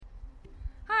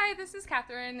Hi, this is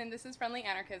Catherine, and this is Friendly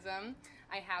Anarchism.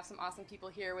 I have some awesome people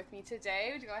here with me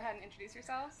today. Would you go ahead and introduce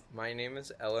yourselves? My name is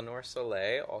Eleanor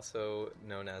Soleil, also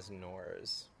known as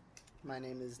Nors. My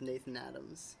name is Nathan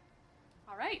Adams.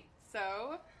 All right,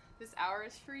 so this hour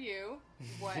is for you.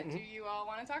 What do you all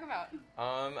want to talk about?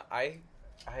 I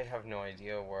have no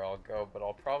idea where I'll go, but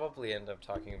I'll probably end up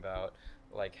talking about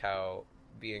like how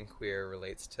being queer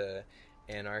relates to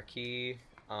anarchy.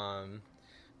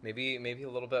 Maybe a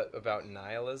little bit about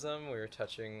nihilism. We were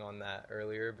touching on that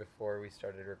earlier before we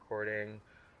started recording.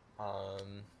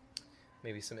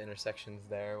 Maybe some intersections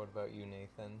there. What about you,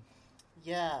 Nathan?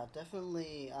 Yeah,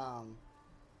 definitely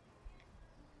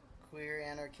queer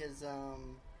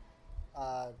anarchism,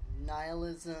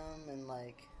 nihilism, and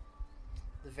like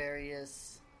the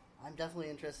various... I'm definitely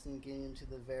interested in getting into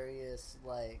the various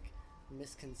like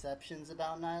misconceptions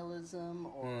about nihilism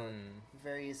or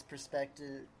various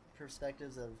perspectives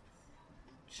of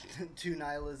to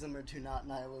nihilism or to not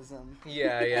nihilism.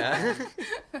 Yeah.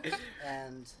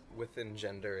 And within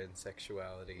gender and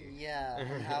sexuality. Yeah,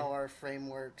 and how our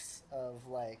frameworks of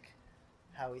like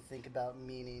how we think about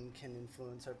meaning can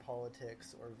influence our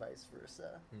politics or vice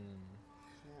versa.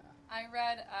 Yeah. I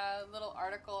read a little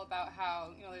article about how,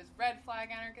 there's red flag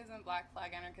anarchism, black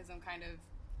flag anarchism, kind of,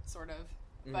 sort of,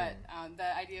 but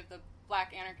the idea of the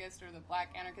black anarchist or the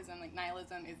black anarchism, like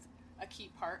nihilism, is a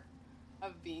key part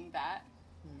of being that.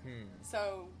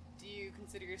 So, do you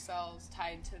consider yourselves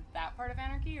tied to that part of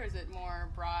anarchy, or is it more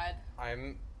broad?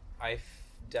 I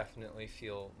definitely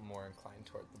feel more inclined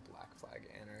toward the black flag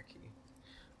anarchy.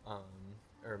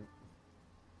 Or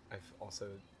I've also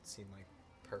seen like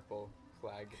purple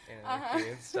flag anarchy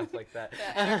and stuff like that. The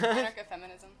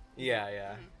anarcho-feminism.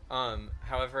 Yeah.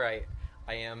 However,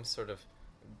 I am sort of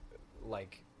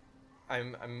like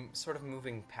I'm sort of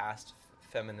moving past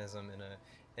feminism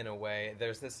in a way.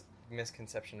 There's this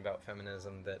misconception about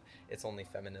feminism that it's only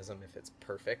feminism if it's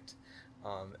perfect,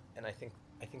 and I think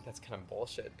that's kind of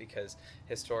bullshit, because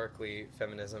historically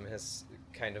feminism has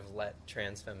kind of let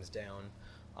trans femmes down,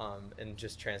 and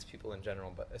just trans people in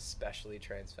general, but especially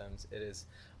trans femmes. It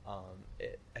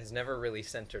has never really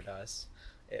centered us.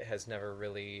 It has never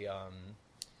really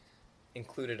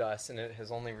included us, and it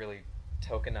has only really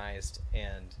tokenized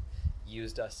and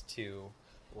used us to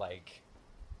like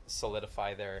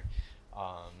solidify their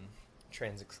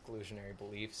trans exclusionary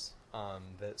beliefs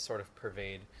that sort of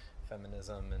pervade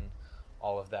feminism and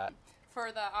all of that.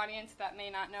 For the audience that may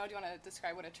not know, do you want to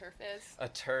describe what a TERF is? A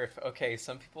TERF, okay,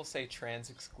 some people say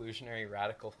trans exclusionary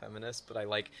radical feminist, but I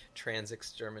like trans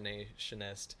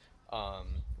exterminationist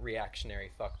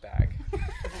reactionary fuckbag.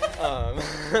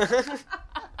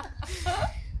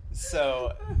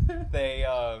 So they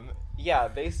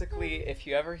basically, if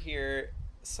you ever hear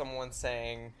someone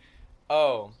saying,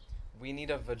 oh, we need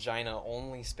a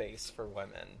vagina-only space for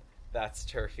women, that's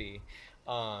TERFy.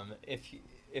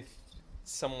 If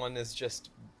someone is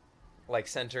just like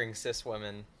centering cis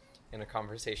women in a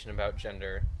conversation about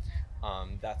gender,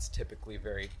 that's typically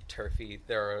very TERFy.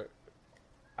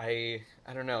 I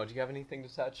don't know. Do you have anything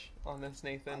to touch on this,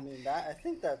 Nathan? I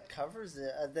think that covers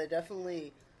it. They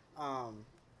definitely,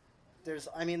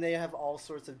 they have all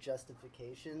sorts of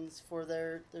justifications for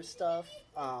their stuff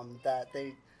that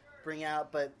they bring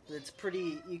out, but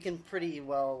you can pretty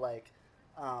well like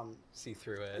see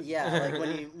through it. Yeah,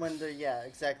 like when they're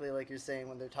exactly like you're saying,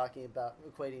 when they're talking about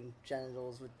equating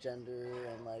genitals with gender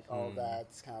and like all that,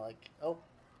 it's kind of like, oh,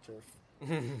 TERF.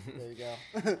 There you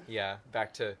go. Yeah,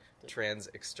 back to trans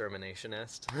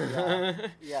exterminationist.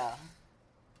 Yeah.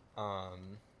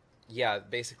 Yeah,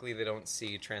 basically they don't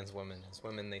see trans women as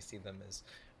women, they see them as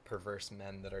perverse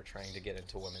men that are trying to get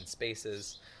into women's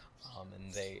spaces,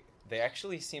 and they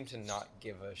actually seem to not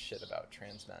give a shit about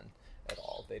trans men at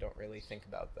all. They don't really think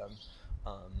about them.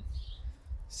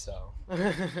 So.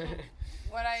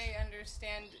 What I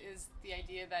understand is the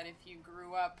idea that if you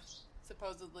grew up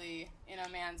supposedly in a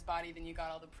man's body, then you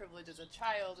got all the privilege as a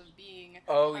child of being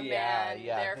a man.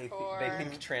 Therefore, they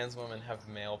think trans women have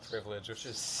male privilege, which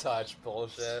is such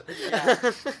bullshit.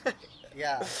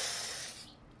 Yeah.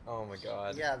 Oh my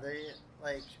god. Yeah, they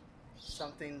like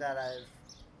something that I've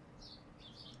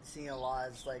seen a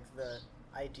lot is like the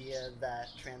idea that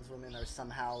trans women are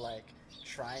somehow like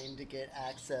trying to get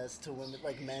access to women,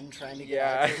 like men trying to get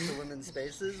access to women's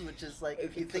spaces, which is like,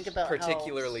 if you think about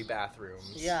particularly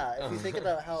bathrooms. Yeah, if you think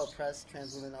about how oppressed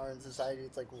trans women are in society,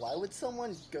 it's like, why would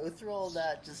someone go through all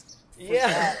that just for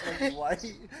that? Like, why?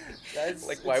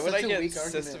 Why would I get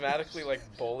systematically like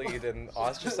bullied and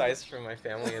ostracized from my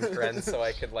family and friends so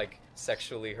I could like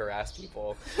sexually harass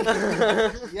people?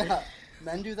 Yeah.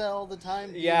 Men do that all the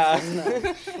time. Yeah.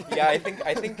 Yeah, I think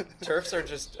TERFs are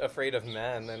just afraid of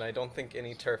men, and I don't think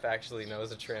any TERF actually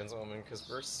knows a trans woman, because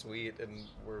we're sweet and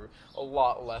we're a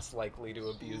lot less likely to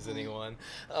abuse anyone.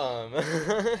 Yeah,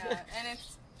 and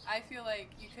I feel like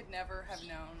you could never have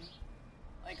known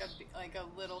like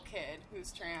a little kid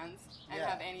who's trans and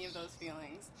have any of those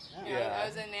feelings. Yeah. You know, I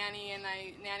was a nanny, and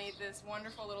I nannied this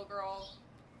wonderful little girl,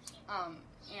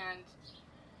 and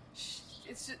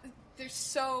it's just, they're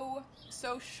so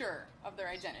sure of their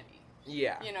identity.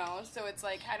 Yeah. You know, so it's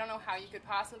like, I don't know how you could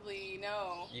possibly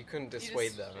know. You couldn't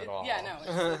dissuade them at all. Yeah, no,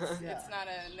 it's not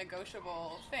a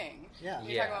negotiable thing. Yeah.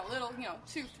 You're talking about little,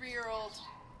 2-3-year-old,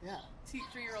 Yeah.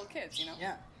 3-year-old kids, you know?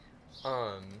 Yeah.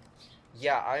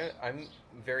 Yeah, I'm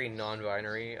very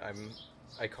non-binary.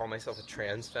 I call myself a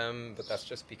trans femme, but that's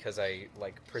just because I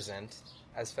present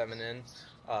as feminine,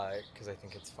 because I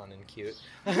think it's fun and cute.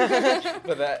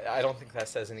 But I don't think that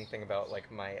says anything about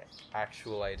my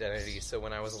actual identity. So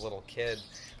when I was a little kid,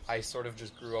 I sort of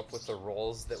just grew up with the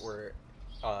roles that were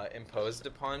imposed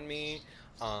upon me.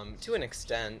 To an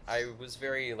extent, I was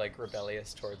very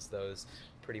rebellious towards those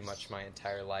pretty much my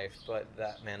entire life, but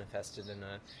that manifested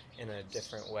in a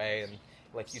different way. And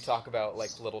you talk about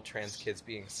little trans kids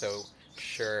being so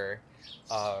sure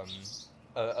of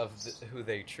who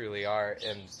they truly are,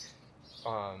 and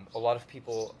a lot of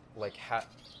people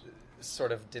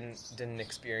sort of didn't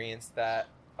experience that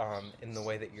in the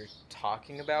way that you're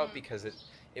talking about, because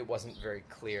it wasn't very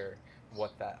clear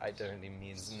what that identity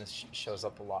means. And this shows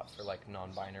up a lot for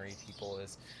non-binary people,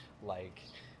 is like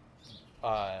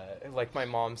my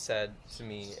mom said to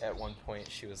me at one point,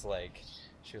 she was like,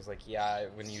 yeah,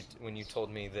 when you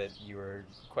told me that you were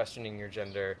questioning your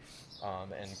gender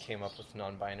and came up with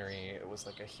non-binary, it was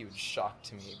a huge shock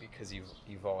to me, because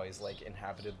you've always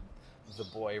inhabited the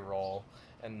boy role.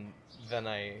 And then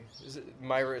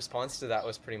my response to that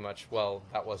was pretty much, well,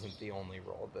 that wasn't the only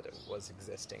role that it was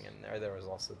existing in there. There was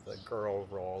also the girl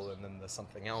role, and then the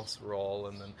something else role,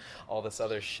 and then all this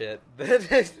other shit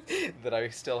that I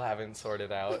still haven't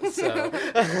sorted out. So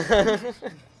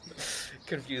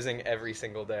confusing every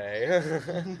single day.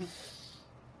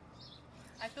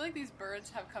 I feel like these birds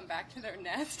have come back to their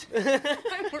nest.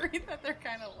 I'm worried that they're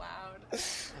kind of loud.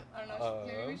 I don't know.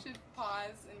 Maybe we should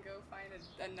pause and go find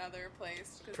another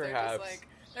place. Perhaps.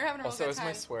 They're having a real Also, good is time.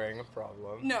 my swearing a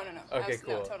problem? No. Okay,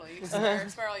 cool. No, totally. You can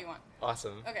swear all you want.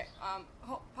 Awesome. Okay.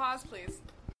 Pause, please.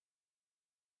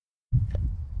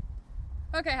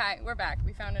 Okay, hi. We're back.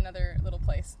 We found another little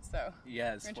place. So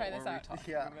Yes. we're gonna try this out.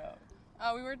 Talking Yeah. about?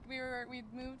 We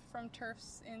moved from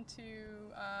TERFs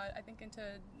into I think into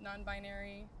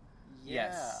non-binary.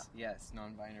 Yes,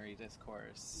 non-binary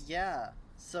discourse. Yeah.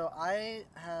 So I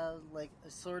have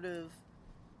a sort of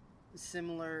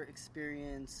similar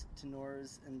experience to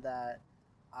Nora's, in that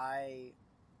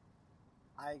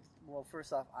well,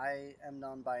 first off, I am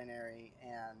non-binary,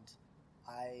 and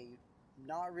I'm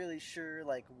not really sure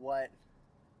what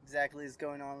exactly is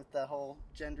going on with the whole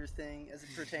gender thing as it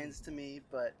pertains to me,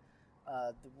 but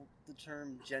the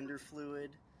term gender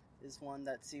fluid is one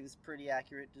that seems pretty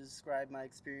accurate to describe my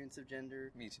experience of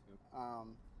gender. Me too.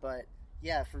 But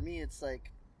yeah, for me, it's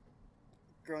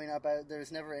growing up,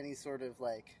 there's never any sort of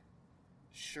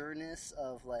sureness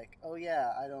of oh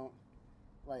yeah, I don't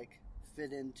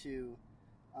fit into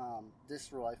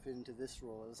this role, I fit into this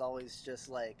role. It was always just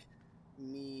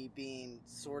me being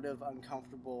sort of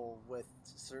uncomfortable with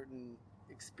certain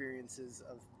experiences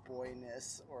of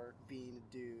boyness or being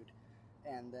a dude.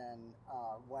 And then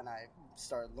when I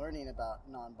started learning about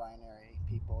non-binary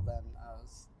people, then I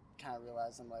was kind of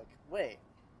realizing wait,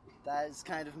 that is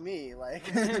kind of me.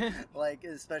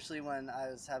 Especially when I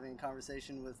was having a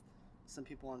conversation with some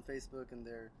people on Facebook, and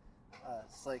they're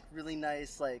it's really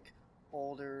nice,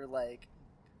 older,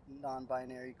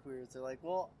 non-binary queers. They're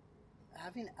well,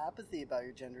 having apathy about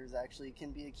your gender actually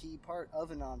can be a key part of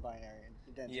a non-binary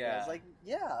identity. Yeah. I was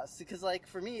yeah, because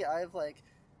for me, I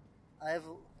have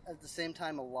at the same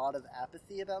time a lot of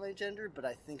apathy about my gender, but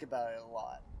I think about it a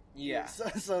lot. Yeah. So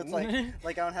it's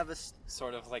I don't have a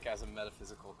sort of as a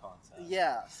metaphysical concept.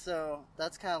 Yeah. So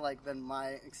that's kind of been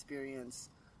my experience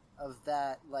of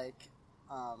that.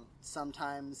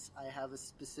 Sometimes I have a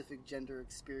specific gender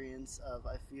experience of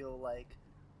I feel like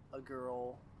a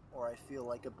girl or I feel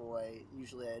like a boy.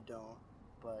 Usually I don't,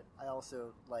 but I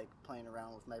also like playing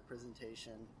around with my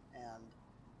presentation and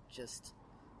just,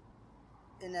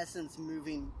 in essence,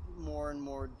 moving more and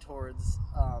more towards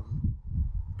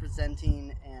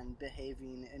presenting and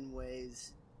behaving in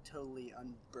ways totally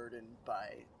unburdened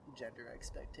by gender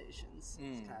expectations.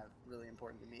 It's kind of really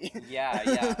important to me.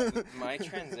 Yeah. My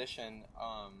transition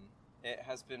it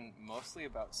has been mostly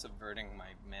about subverting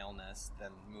my maleness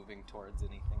than moving towards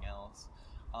anything else.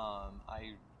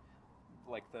 I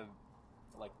like the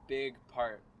big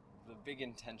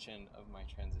intention of my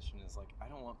transition is like I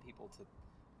don't want people to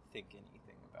think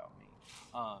anything about me.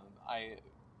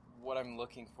 What I'm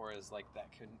looking for is like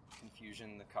that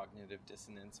confusion, the cognitive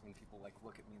dissonance when people like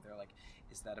look at me, they're like,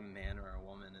 is that a man or a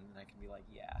woman? And then I can be like,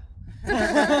 yeah.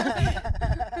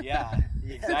 Yeah,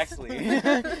 exactly.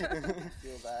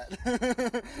 Feel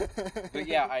that. But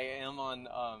yeah, I am on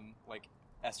like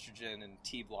estrogen and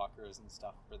T blockers and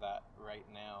stuff for that right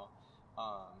now.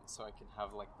 So I can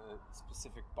have like the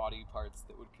specific body parts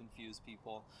that would confuse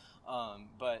people.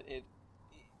 But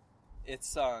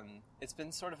it's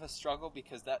been sort of a struggle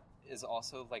because that is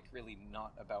also like really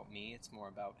not about me. It's more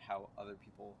about how other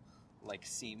people like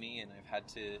see me, and I've had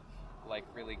to like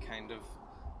really kind of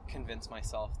convince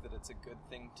myself that it's a good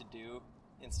thing to do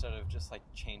instead of just like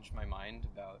change my mind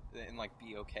about and like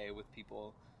be okay with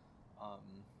people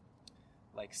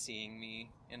like seeing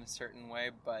me in a certain way.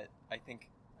 But I think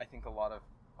a lot of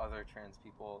other trans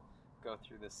people go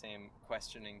through the same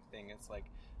questioning thing. It's like,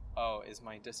 oh, is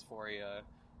my dysphoria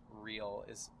real,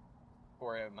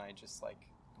 or am I just like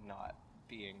not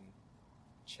being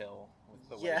chill with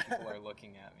the way people are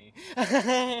looking at me?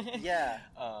 Yeah.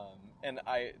 And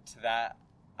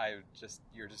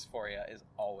your dysphoria is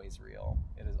always real.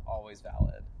 It is always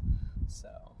valid. So,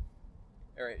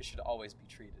 or it should always be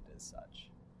treated as such.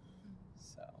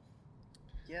 So.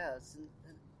 Yeah, it's an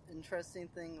interesting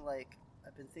thing. Like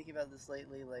I've been thinking about this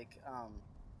lately. Like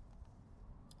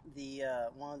the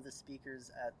one of the speakers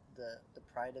at the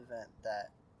Pride event that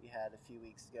we had a few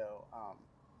weeks ago,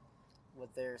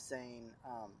 what they're saying,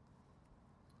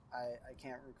 I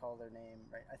can't recall their name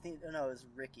right. I think it was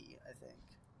Ricky. I think.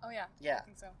 Oh yeah. Yeah. I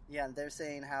think so. Yeah, and they're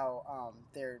saying how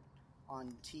they're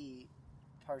on T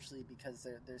partially because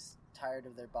they're tired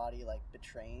of their body like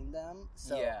betraying them.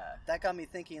 So that got me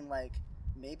thinking like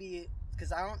maybe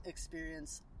because I don't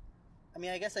experience. I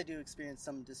mean, I guess I do experience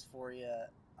some dysphoria.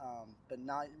 But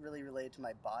not really related to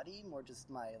my body, more just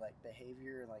my like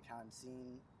behavior and like how I'm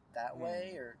seen that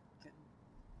way or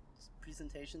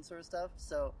presentation sort of stuff.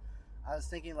 So I was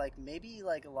thinking like maybe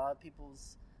like a lot of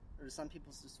people's or some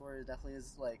people's dysphoria definitely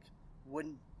is like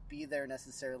wouldn't be there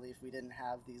necessarily if we didn't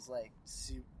have these like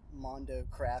mondo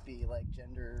crappy like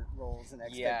gender roles and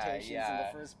expectations in the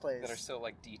first place that are so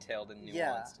like detailed and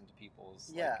nuanced into people's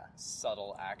like,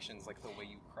 subtle actions, like the way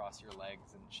you cross your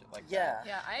legs and shit like that.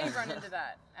 Yeah, I run into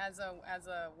that as a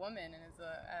woman and as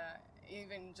a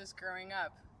even just growing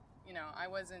up. You know, I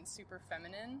wasn't super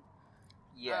feminine.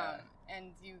 Yeah.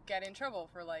 And you get in trouble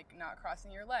for, like, not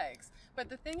crossing your legs. But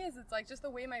the thing is, it's, like, just the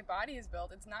way my body is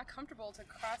built, it's not comfortable to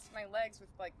cross my legs with,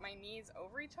 like, my knees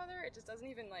over each other. It just doesn't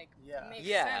even, like, make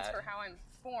sense for how I'm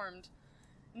formed.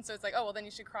 And so it's like, oh, well, then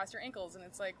you should cross your ankles. And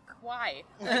it's like, why?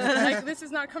 Like, this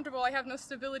is not comfortable. I have no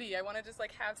stability. I want to just,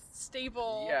 like, have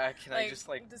stable... Yeah, can I just,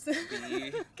 like, be...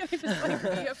 Can I just, like,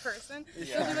 be a person? Yeah.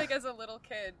 Especially, like, as a little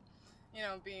kid, you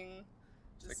know, being...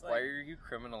 Just like, why are you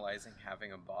criminalizing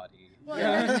having a body? Well,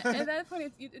 at that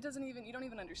point, it doesn't even, you don't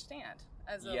even understand.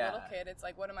 As a little kid, it's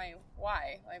like,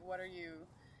 why? Like, what are you,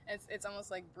 it's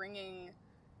almost like bringing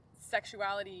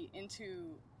sexuality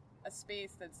into a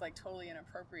space that's, like, totally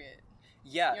inappropriate.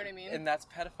 Yeah. You know what I mean? And that's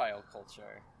pedophile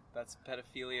culture. That's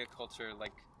pedophilia culture,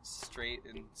 like, straight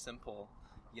and simple,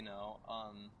 you know?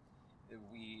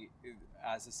 We,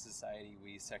 as a society,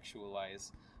 we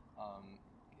sexualize,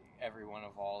 everyone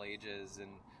of all ages,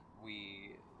 and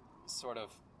we sort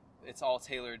of, it's all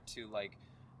tailored to like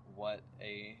what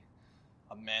a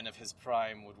man of his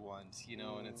prime would want, you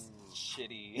know, and it's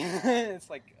shitty.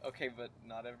 It's like, okay, but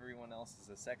not everyone else is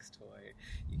a sex toy.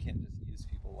 You can't just use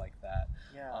people like that.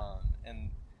 Yeah.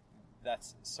 And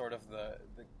that's sort of the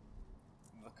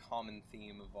common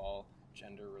theme of all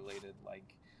gender related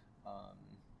like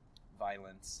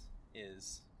violence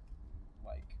is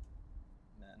like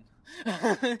men.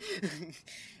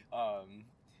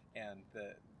 And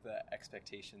the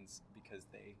expectations because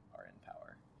they are in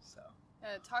power. So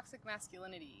toxic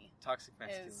masculinity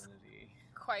is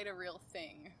quite a real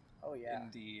thing. Oh yeah,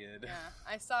 indeed. Yeah,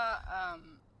 I saw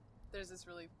there's this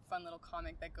really fun little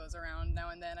comic that goes around now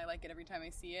and then. I like it every time I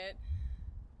see it,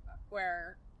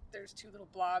 where there's two little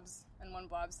blobs, and one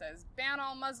blob says ban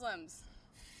all Muslims,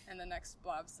 and the next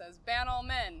blob says ban all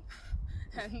men.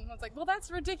 And I was like, well, that's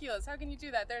ridiculous. How can you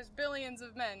do that? There's billions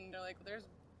of men. And they're like, there's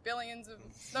billions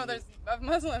of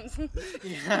Muslims.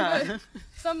 Yeah.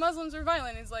 Some Muslims are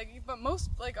violent. It's like, but most,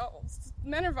 like,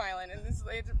 men are violent. And this,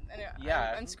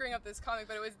 I'm screwing up this comic,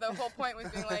 but it was, the whole point was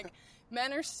being like,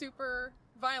 men are super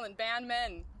violent, ban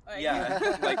men. Like,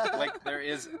 Yeah, like there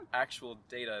is actual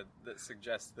data that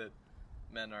suggests that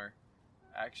men are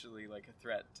actually like a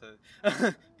threat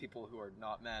to people who are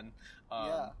not men.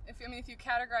 If you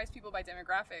categorize people by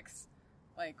demographics,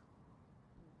 like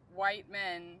white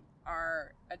men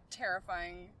are a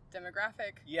terrifying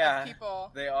demographic of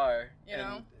people. They are. You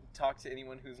know? Talk to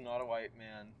anyone who's not a white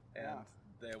man, and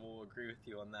they will agree with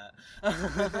you on that.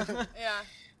 Yeah.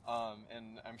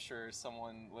 And I'm sure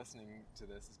someone listening to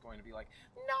this is going to be like,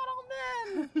 not all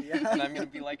men! Yeah. And I'm going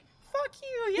to be like, fuck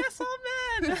you, yes, all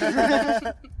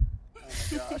men! Oh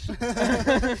my gosh.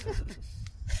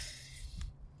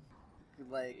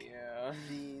 Like, yeah.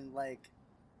 being like,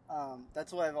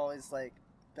 that's why I've always like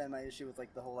been my issue with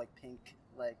like the whole like pink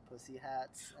like pussy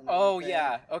hats. And everything.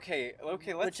 Yeah. Okay.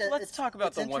 Let's talk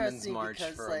about the Women's March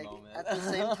because, for like, a moment. At the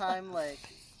same time, like,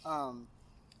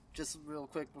 just real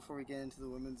quick before we get into the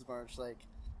Women's March, like,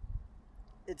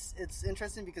 it's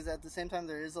interesting because at the same time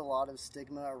there is a lot of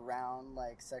stigma around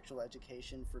like sexual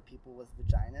education for people with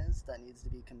vaginas that needs to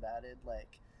be combated. Like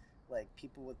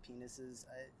people with penises,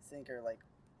 I think, are like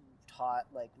taught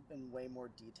like in way more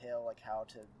detail like how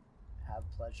to have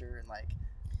pleasure and like,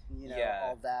 you know,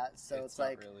 all that. So it's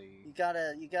like really you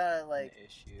gotta like,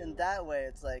 issue. In that way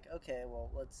it's like, okay, well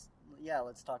let's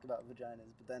talk about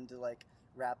vaginas, but then to like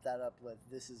wrap that up with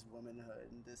this is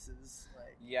womanhood and this is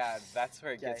like, yeah, that's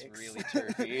where it gets yikes. really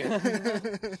turfy.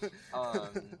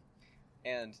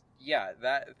 And yeah,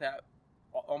 that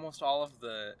almost all of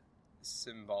the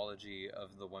symbology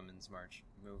of the Women's March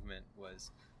movement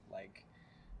was like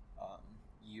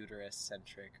uterus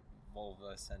centric,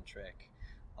 vulva centric,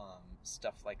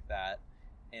 stuff like that.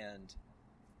 And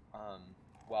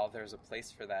while there's a place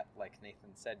for that, like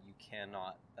Nathan said, you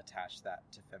cannot attach that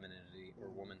to femininity or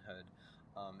womanhood.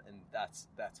 And that's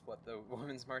what the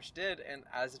Women's March did. And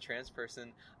as a trans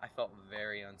person, I felt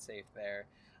very unsafe there.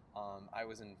 I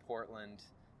was in Portland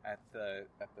at the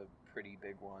pretty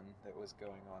big one that was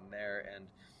going on there, and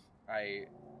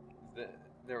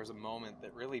there was a moment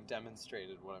that really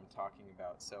demonstrated what I'm talking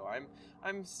about. So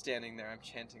I'm standing there, I'm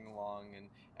chanting along, and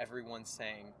everyone's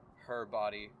saying her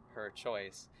body, her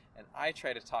choice, and I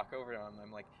try to talk over them.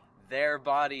 I'm like, their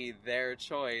body, their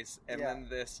choice, and then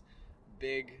this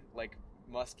big like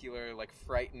muscular, like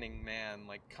frightening man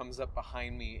like comes up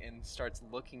behind me and starts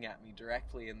looking at me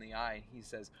directly in the eye, and he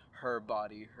says, her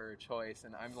body, her choice.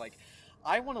 And I'm like,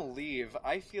 I want to leave.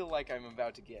 I feel like I'm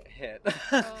about to get hit.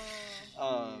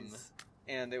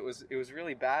 And it was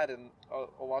really bad, and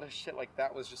a lot of shit like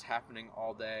that was just happening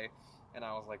all day, and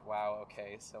I was like, wow,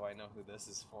 okay, so I know who this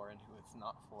is for and who it's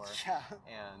not for.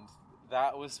 And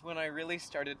that was when I really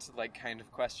started to like kind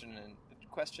of question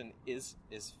is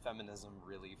feminism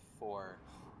really for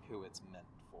who it's meant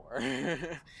for?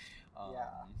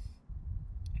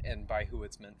 And by who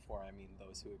it's meant for, I mean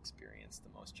those who experience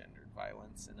the most gendered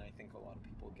violence. And I think a lot of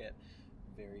people get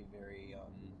very, very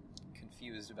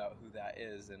confused about who that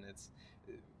is. And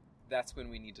that's when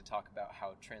we need to talk about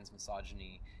how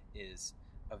transmisogyny is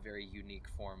a very unique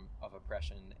form of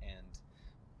oppression, and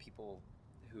people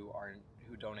who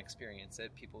don't experience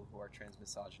it, people who are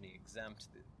transmisogyny exempt.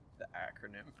 The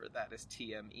acronym for that is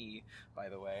TME, by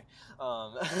the way.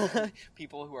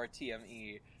 People who are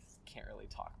TME can't really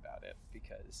talk about it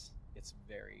because it's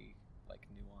very like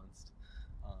nuanced,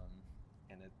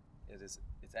 and it's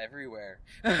everywhere.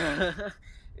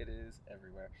 It is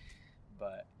everywhere.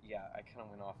 But yeah, I kind of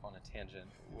went off on a tangent.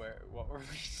 What were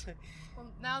we saying? Well,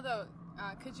 now though,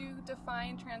 could you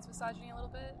define transmisogyny a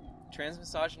little bit?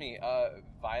 Transmisogyny,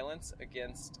 violence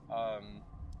against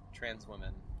trans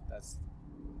women. That's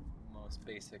most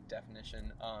basic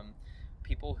definition.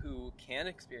 People who can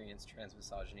experience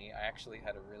transmisogyny. I actually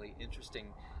had a really interesting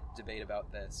debate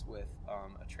about this with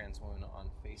a trans woman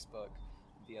on Facebook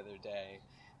the other day.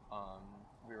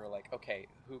 We were like, okay,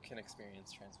 who can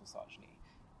experience transmisogyny?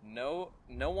 No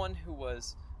one who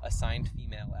was assigned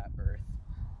female at birth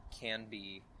can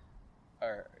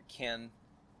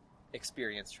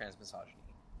experience transmisogyny.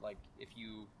 Like if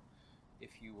you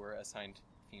were assigned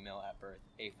female at birth,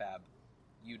 AFAB,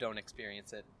 you don't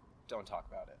experience it, don't talk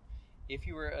about it. If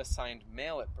you were assigned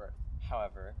male at birth,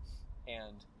 however,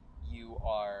 and you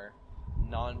are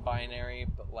non-binary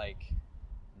but like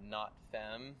not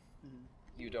femme,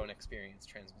 you don't experience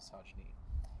transmisogyny.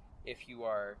 If you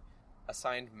are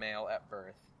assigned male at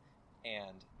birth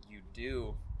and you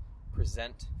do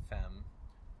present femme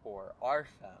or are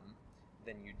femme,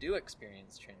 then you do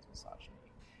experience transmisogyny.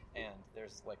 And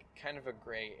there's like kind of a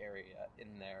gray area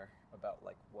in there about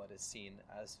like what is seen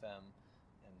as femme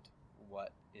and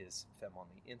what is femme on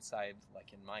the inside.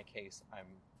 Like in my case,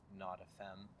 I'm not a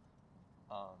femme,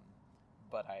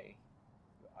 but I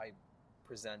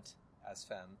present as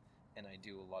femme, and I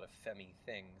do a lot of femmy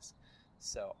things.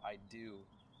 So I do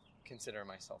consider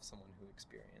myself someone who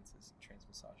experiences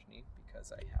transmisogyny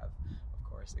because I have, of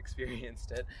course,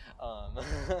 experienced it,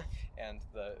 and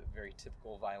the very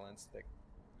typical violence that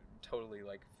totally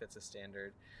like fits a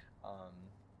standard,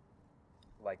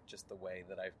 like just the way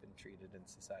that I've been treated in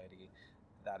society.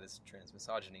 That is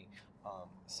transmisogyny.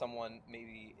 Someone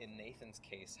maybe in Nathan's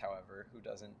case, however, who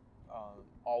doesn't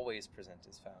always present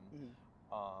as femme,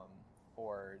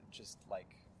 or just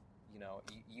like, you know,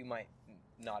 you might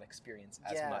not experience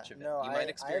as much of it. You might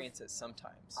experience it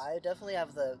sometimes. I definitely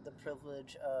have the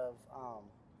privilege of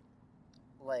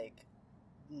like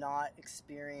not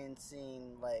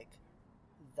experiencing like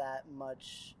that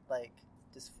much like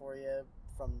dysphoria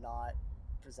from not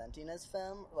presenting as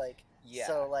femme. Like,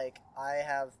 so like I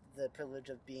have the privilege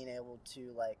of being able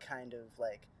to like kind of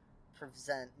like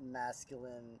present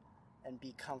masculine and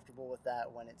be comfortable with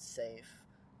that when it's safe,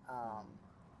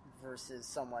 versus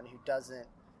someone who doesn't.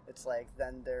 It's like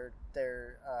then their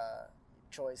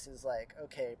choice is like,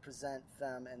 okay, present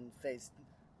femme and face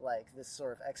like this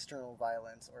sort of external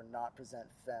violence, or not present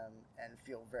femme and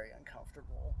feel very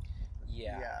uncomfortable.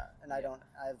 And I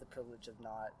have the privilege of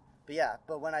not,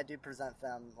 but when I do present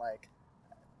femme, like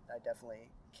I definitely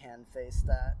can face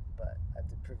that, but I have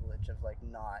the privilege of like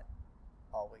not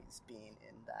always being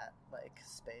in that like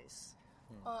space.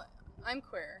 Well, I'm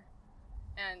queer,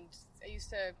 and I used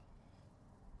to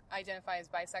identify as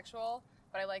bisexual,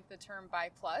 but I like the term bi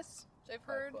plus, which I've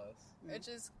heard, which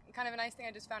is kind of a nice thing.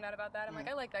 I just found out about that. I'm like,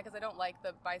 I like that because I don't like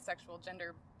the bisexual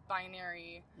gender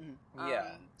binary.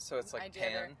 So it's like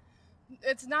pan.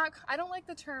 It's not. I don't like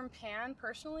the term pan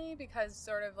personally, because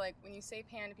sort of like when you say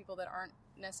pan to people that aren't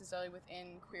necessarily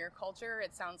within queer culture,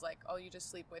 it sounds like, oh, you just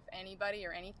sleep with anybody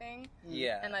or anything.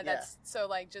 And like that's so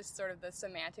like just sort of the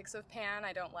semantics of pan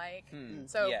I don't like.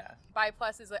 So bi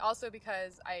plus is like also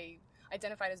because I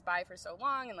identified as bi for so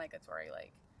long, and like that's where I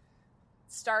like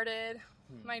started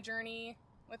my journey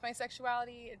with my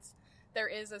sexuality. There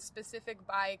is a specific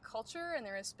bi culture, and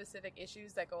there is specific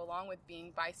issues that go along with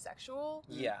being bisexual.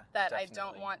 That definitely. I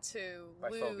don't want to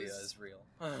lose. Biphobia is real.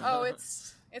 Oh,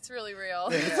 it's really real.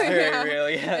 It's very real.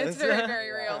 Yes. It's very, very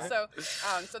real. So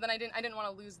then I didn't want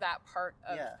to lose that part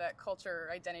of that culture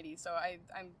identity. So I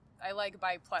like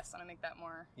bi plus, and I make that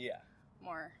more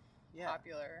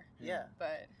popular.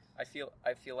 But I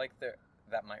feel like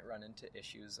that might run into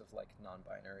issues of like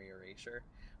non-binary erasure,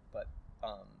 but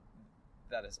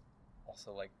that is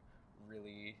also like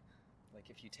really like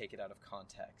if you take it out of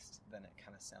context, then it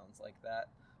kind of sounds like that.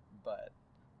 But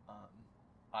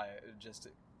I just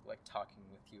like talking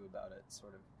with you about it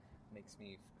sort of makes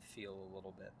me feel a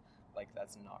little bit like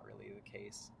that's not really the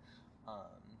case,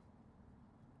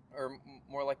 or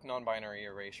more like non-binary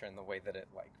erasure in the way that it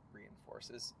like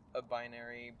reinforces a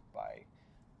binary by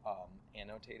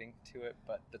annotating to it,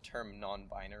 but the term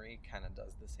non-binary kind of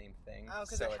does the same thing. Oh,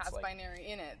 because it has like, binary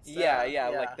in it. So.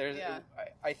 Like there's.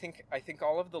 I think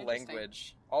all of the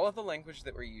language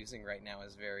that we're using right now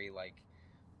is very like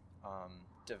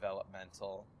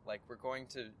developmental. Like we're going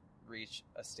to reach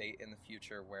a state in the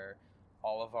future where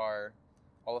all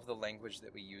of the language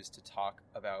that we use to talk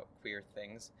about queer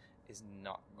things is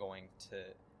not going to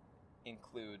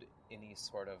include any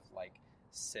sort of like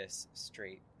cis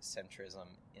straight centrism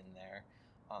in there,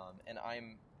 and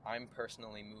I'm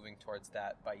personally moving towards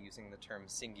that by using the term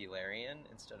singularian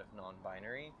instead of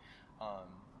non-binary,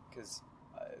 because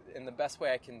and the best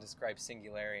way I can describe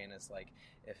singularian is like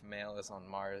if male is on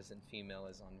Mars and female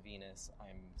is on Venus,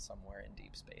 I'm somewhere in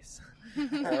deep space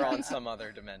or on some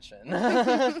other dimension.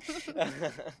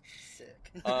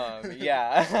 Sick.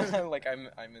 Like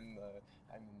I'm in the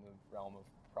realm of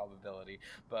probability,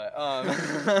 but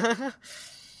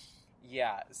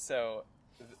so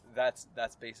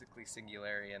that's basically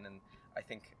singularian, and I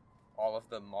think all of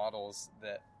the models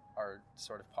that are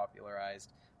sort of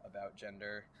popularized about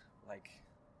gender, like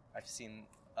I've seen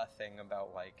a thing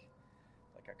about like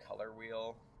a color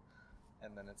wheel,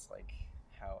 and then it's like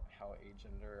how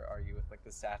agender are you with like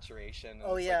the saturation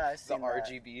and I've seen the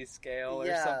RGB scale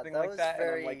or something that like was that,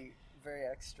 very, and I'm like very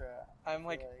extra. I'm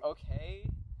like okay,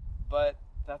 but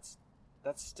that's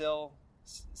still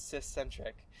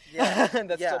cis-centric. That's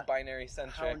still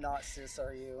binary-centric. How not cis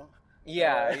are you?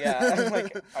 I'm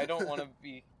like, I don't want to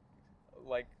be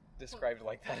like described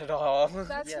like that at all.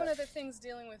 That's one of the things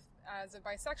dealing with as a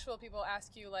bisexual. People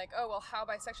ask you like, oh, well, how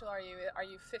bisexual are you? Are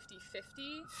you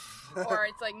 50-50? Or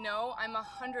it's like, no, I'm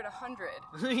 100-100.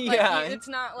 Like, it's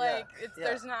not like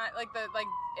there's not like the like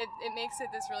it makes it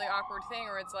this really awkward thing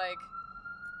where it's like,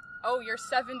 oh, you're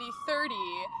 70-30.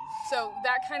 So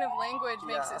that kind of language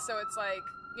makes it so it's like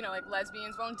like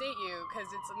lesbians won't date you because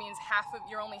it means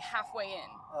you're only halfway in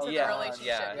to yeah, the relationship.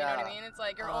 yeah. You know what I mean? It's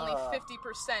like you're only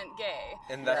 50% gay.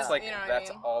 And that's like, that's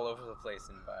I mean? all over the place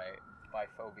in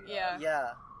biphobia. Yeah.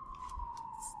 Yeah.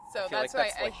 So that's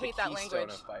why like I hate the that keystone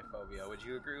language. of biphobia. Would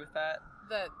you agree with that?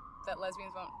 That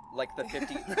lesbians won't. Like the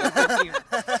 50...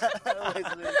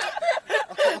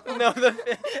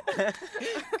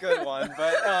 good one,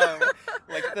 but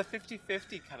like the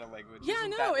 50-50 kind of language. Yeah, isn't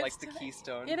no, that it's like the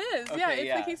keystone? It is, Okay,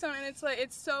 it's the keystone, and it's like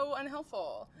it's so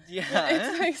unhelpful. Yeah,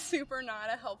 it's like super not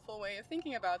a helpful way of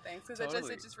thinking about things because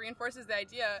totally. it just reinforces the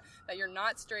idea that you're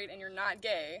not straight and you're not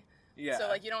gay. Yeah. So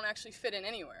like you don't actually fit in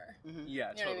anywhere. Mm-hmm.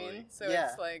 Yeah, you know totally. what I mean? So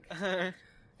it's like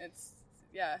it's.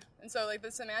 Yeah, and so like the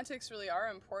semantics really are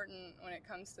important when it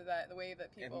comes to that, the way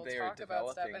that people talk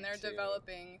about stuff, and they're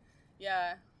developing,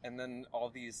 yeah. And then all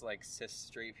these like cis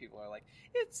straight people are like,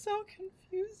 it's so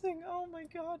confusing. Oh my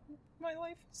god, my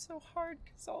life is so hard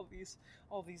because all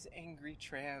these angry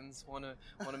trans want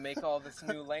to make all this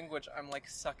new language. I'm like,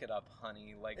 suck it up,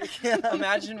 honey. Like,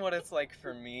 imagine what it's like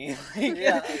for me.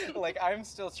 Like I'm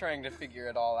still trying to figure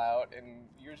it all out, and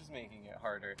you're just making it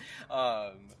harder.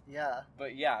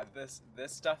 But yeah, this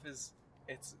stuff it's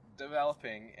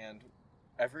developing, and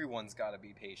everyone's got to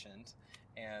be patient,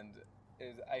 and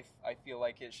I feel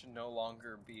like it should no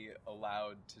longer be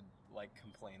allowed to like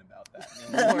complain about that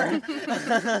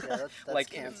anymore.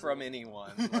 Like canceled. From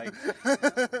anyone.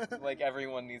 Like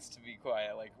everyone needs to be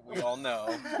quiet. Like we all know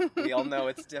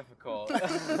it's difficult.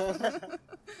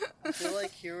 I feel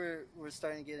like here we're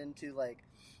starting to get into like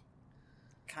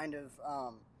kind of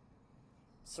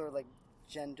sort of like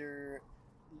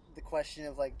the question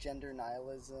of like gender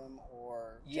nihilism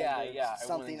or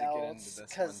something else,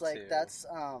 because like that's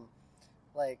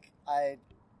like I'd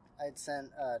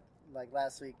sent like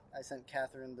last week I sent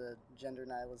Catherine the Gender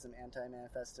Nihilism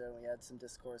Anti-Manifesto, and we had some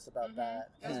discourse about that.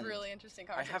 It was a really interesting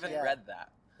conversation. I haven't read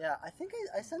that. Yeah, I think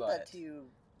I sent that to you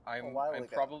a while ago. I'm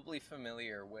probably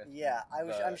familiar with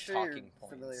I'm sure you're points.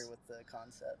 familiar with the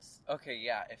concepts. Okay,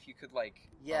 yeah, if you could like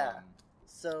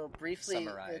so briefly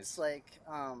summarize. It's like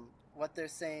what they're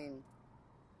saying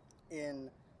in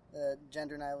the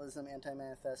Gender Nihilism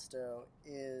Anti-Manifesto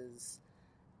is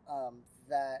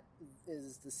that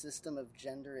is the system of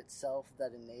gender itself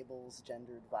that enables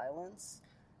gendered violence,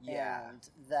 and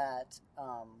that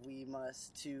we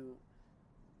must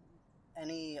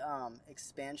any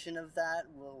expansion of that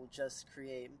will just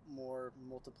create more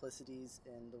multiplicities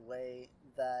in the way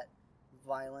that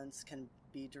violence can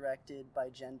be directed by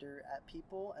gender at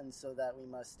people, and so that we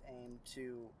must aim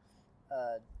to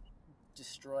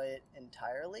destroy it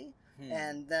entirely.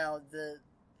 And now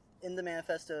in the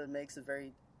manifesto it makes a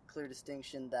very clear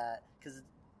distinction that, because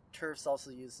TERFs also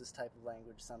use this type of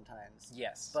language sometimes.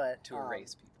 Yes, but to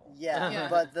erase people. Yeah,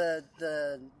 but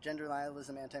the Gender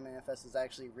Nihilism Anti-Manifesto is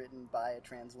actually written by a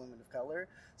trans woman of color.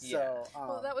 So,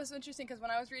 well, that was interesting because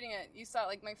when I was reading it, you saw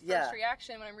like my first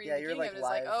reaction when I'm reading the beginning of it is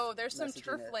like, oh, there's some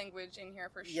TERF language in here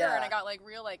for sure, and I got like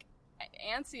real like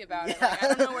antsy about it. Like, I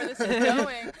don't know where this is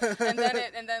going.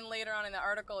 And then later on in the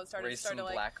article, it started to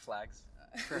like black flags.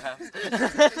 Perhaps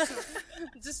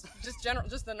just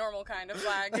the normal kind of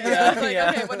flag.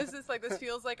 Okay, what is this? Like, this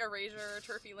feels like erasure,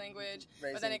 turfy language.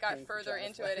 But then it got further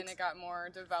into it, and it got more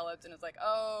developed, and it's like,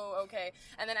 oh, okay.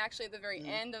 And then actually at the very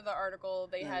end of the article,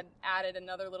 they had added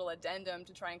another little addendum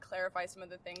to try and clarify some of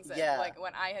the things that, like,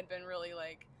 when I had been really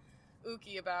like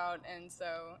ooky about, and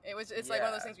so it's like one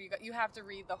of those things where you have to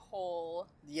read the whole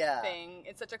thing.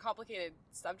 It's such a complicated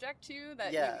subject too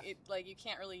that you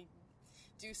can't really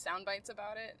do sound bites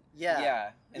about it.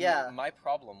 And my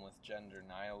problem with gender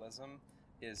nihilism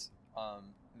is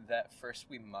that first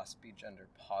we must be gender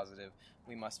positive.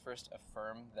 We must first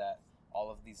affirm that all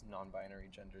of these non-binary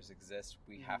genders exist.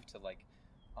 We have to like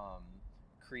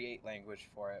create language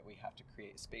for it. We have to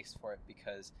create space for it,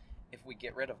 because if we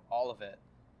get rid of all of it,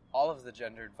 all of the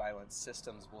gendered violence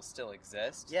systems will still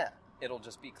exist. It'll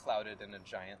just be clouded in a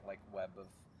giant like web of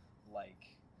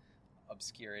like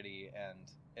obscurity, and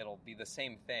it'll be the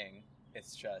same thing.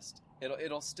 It's just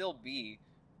it'll still be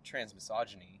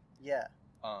transmisogyny.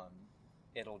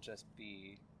 It'll just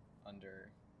be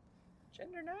under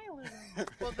gender nihilism.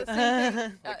 Well, the same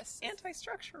thing, like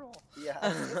anti-structural.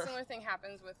 A similar thing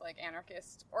happens with like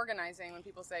anarchist organizing when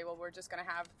people say, well, we're just going to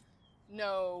have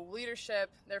no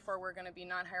leadership, therefore we're going to be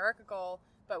non-hierarchical,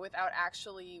 but without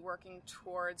actually working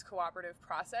towards cooperative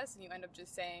process, and you end up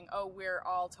just saying, oh, we're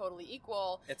all totally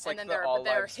equal. It's and like then the all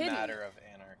lives hidden. matter of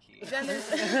anarchy. Then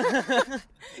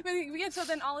so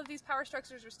then all of these power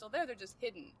structures are still there, they're just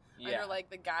hidden under like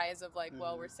the guise of like,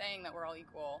 well, we're saying that we're all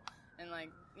equal, and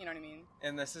like, you know what I mean?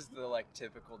 And this is the like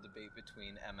typical debate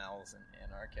between MLs and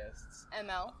anarchists.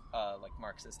 ML? Like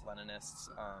Marxist-Leninists,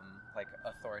 like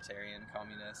authoritarian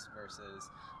communists versus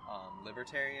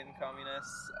libertarian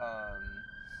communists.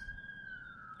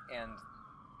 And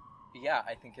yeah,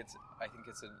 I think it's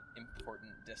an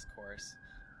important discourse.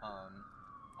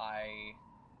 I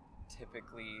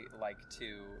typically like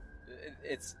to.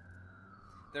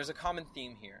 There's a common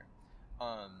theme here.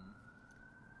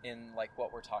 In like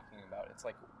what we're talking about, it's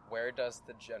like, where does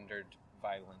the gendered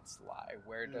violence lie?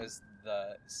 Where does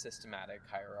the systematic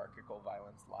hierarchical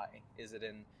violence lie? Is it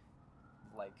in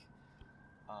like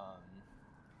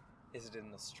is it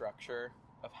in the structure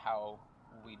of how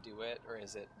we do it, or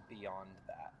is it beyond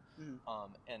that?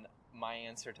 And my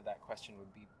answer to that question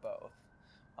would be both.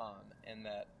 And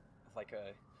that like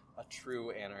a true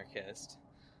anarchist,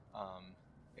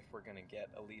 if we're going to get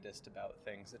elitist about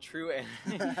things,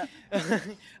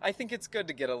 I think it's good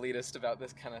to get elitist about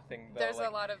this kind of thing, though. There's like,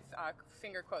 a lot of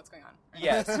finger quotes going on.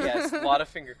 Yes, a lot of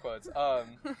finger quotes.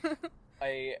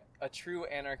 A true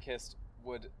anarchist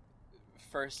would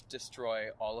first destroy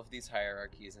all of these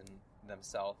hierarchies in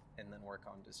themselves and then work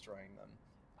on destroying them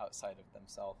outside of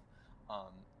themselves,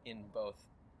 in both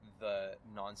the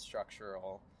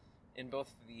non-structural, in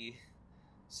both the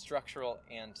structural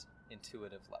and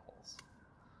intuitive levels.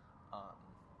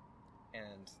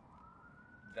 And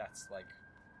that's like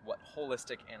what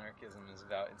holistic anarchism is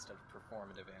about instead of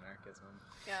performative anarchism.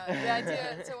 Yeah, the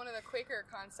idea, so one of the Quaker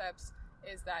concepts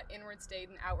is that inward state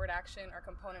and outward action are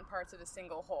component parts of a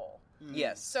single whole.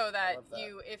 Yes. So that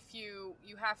if you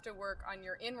have to work on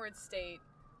your inward state,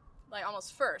 like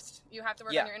almost first. You have to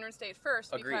work on your inward state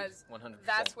first. Agreed. Because 100%.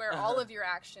 that's where all of your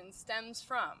action stems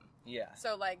from. Yeah.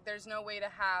 So like there's no way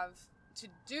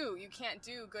you can't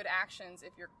do good actions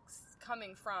if you're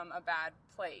coming from a bad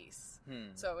place.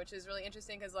 So which is really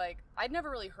interesting because like I'd never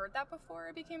really heard that before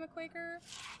I became a Quaker.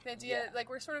 The idea like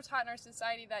we're sort of taught in our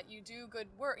society that you do good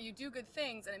work, you do good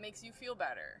things, and it makes you feel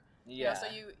better. Yeah.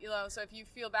 So if you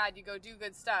feel bad, you go do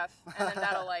good stuff, and then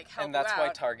that'll like help and that's you out.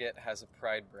 why Target has a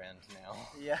Pride brand now.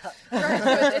 Yeah.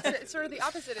 Right, so it's sort of the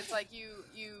opposite. It's like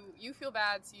you feel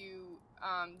bad, so you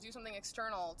do something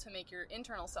external to make your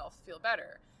internal self feel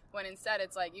better. When instead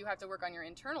it's like you have to work on your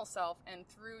internal self, and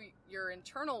through your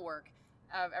internal work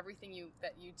of everything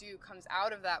that you do comes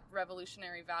out of that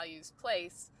revolutionary values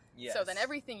place. Yes. So then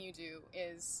everything you do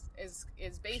is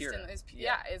based Pure.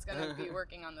 is going to be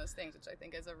working on those things, which I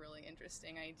think is a really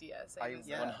interesting idea. I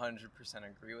 100%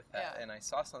 agree with that. Yeah. And I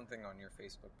saw something on your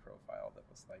Facebook profile that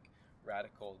was like,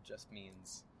 radical just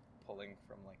means pulling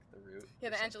from like the root. Yeah,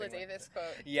 the Angela like Davis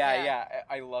quote. Yeah,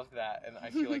 I love that, and I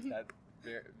feel like that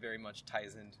very, very much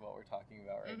ties into what we're talking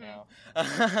about right now.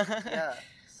 Yeah,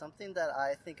 something that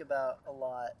I think about a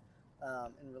lot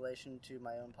in relation to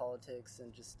my own politics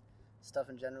and just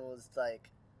stuff in general is like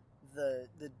the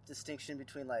distinction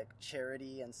between like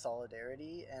charity and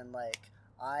solidarity, and like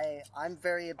I'm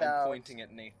very about... I'm pointing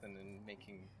at Nathan and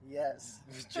making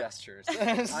gestures.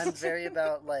 I'm very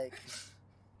about like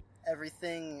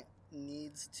everything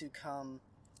needs to come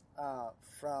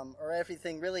from, or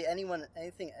everything really,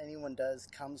 anything anyone does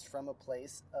comes from a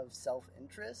place of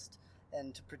self-interest,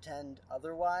 and to pretend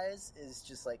otherwise is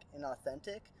just like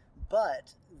inauthentic.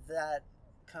 But that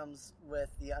comes with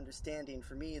the understanding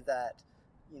for me that,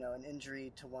 you know, an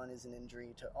injury to one is an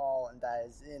injury to all, and that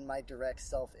is in my direct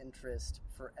self-interest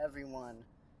for everyone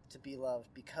to be loved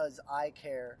because I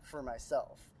care for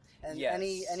myself. And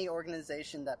any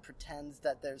organization that pretends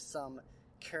that there's some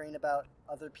caring about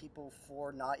other people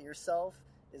for not yourself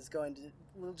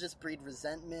will just breed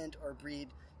resentment or breed,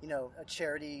 you know, a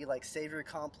charity like savior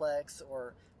complex,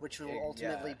 or which will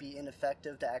ultimately be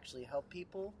ineffective to actually help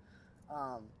people.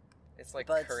 It's like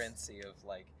currency of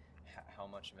like how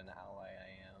much of an ally I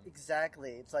am.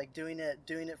 Exactly. It's like doing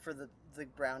it for the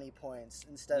brownie points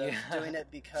instead of doing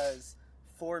it because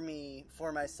for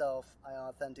myself, I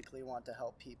authentically want to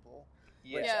help people.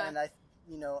 Yeah. And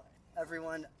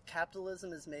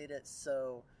capitalism has made it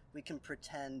so we can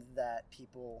pretend that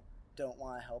people don't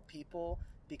want to help people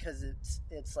because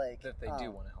it's like... That they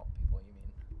do want to help people, you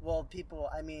mean? Well, people,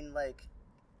 I mean, like,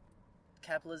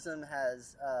 capitalism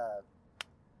has...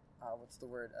 what's the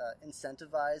word?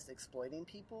 Incentivized exploiting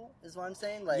people is what I'm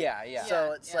saying. Like,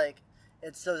 So it's like,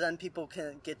 so then people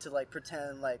can get to like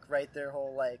pretend like write their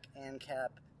whole like ANCAP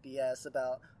BS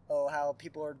about how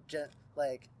people are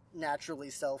like naturally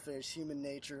selfish, human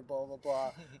nature, blah blah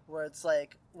blah. Where it's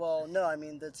like, well, no, I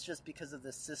mean that's just because of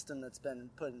the system that's been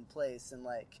put in place, and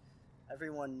like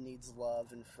everyone needs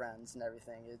love and friends and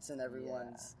everything. It's in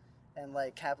everyone's And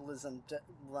like capitalism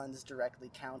runs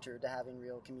directly counter to having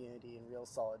real community and real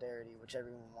solidarity, which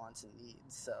everyone wants and needs.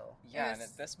 So yeah, and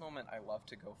at this moment, I love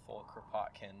to go full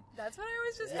Kropotkin. That's what I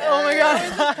was just. Yeah. Oh my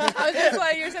god! I was just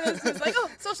like you're saying this was like, oh,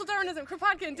 social Darwinism,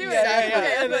 Kropotkin, do it.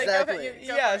 Okay, exactly. Like,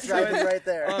 go Yeah, for it. so driving right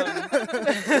there.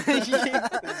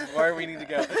 This is where we need to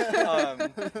go.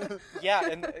 Yeah,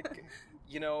 and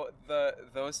you know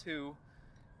those who.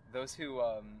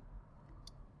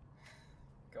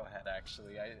 Go ahead.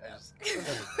 Actually, I just.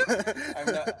 I'm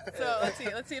not. So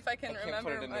let's see if I can I can't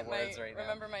remember put it into words right now.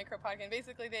 remember my Kropotkin.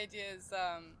 Basically, the idea is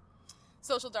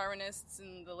social Darwinists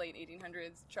in the late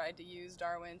 1800s tried to use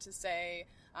Darwin to say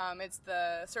it's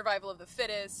the survival of the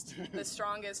fittest, the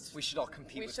strongest. We should all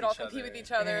compete. With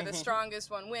each other. The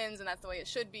strongest one wins, and that's the way it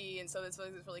should be. And so this was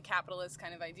this really capitalist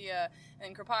kind of idea.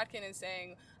 And Kropotkin is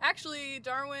saying, actually,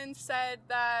 Darwin said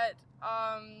that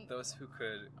those who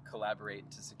could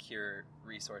collaborate to secure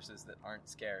resources that aren't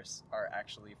scarce are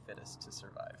actually fittest to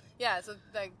survive. Yeah, so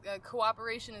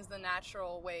cooperation is the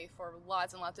natural way for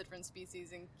lots and lots of different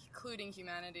species, including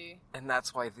humanity. And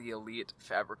that's why the elite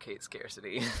fabricate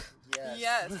scarcity.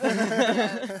 Yes.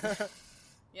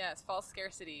 Yes, false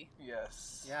scarcity.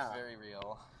 Yes. Yeah. Very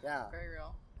real. Yeah. Very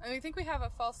real. And I think we have a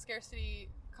false scarcity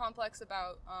complex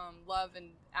about love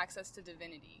and access to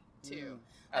divinity, too.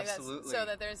 Like Absolutely. So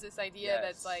that there's this idea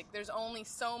that's like, there's only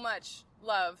so much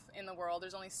love in the world.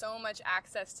 There's only so much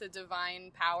access to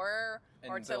divine power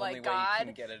or And to the like only way God. you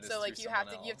can get it is So like through you have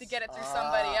someone to else. get it through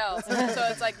somebody else. So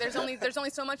it's like there's only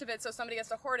so much of it. So somebody has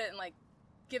to hoard it and like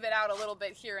give it out a little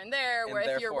bit here and there. And where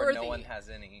if you're therefore worthy, no one has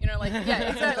any. you know, like yeah,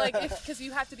 exactly. Like because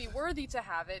you have to be worthy to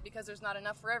have it because there's not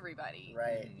enough for everybody.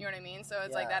 Right. You know what I mean? So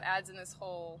it's like that adds in this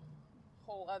whole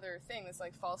other thing, this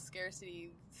like false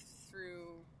scarcity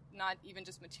through not even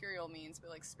just material means, but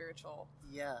like spiritual.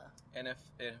 Yeah. And if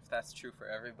that's true for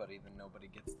everybody, then nobody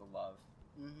gets the love.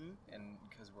 Mm-hmm. And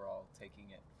because we're all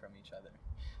taking it from each other.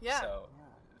 Yeah. So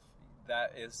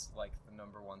that is like the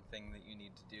number one thing that you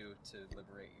need to do to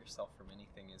liberate yourself from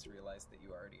anything is realize that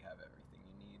you already have everything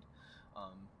you need.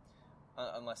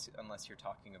 Unless you're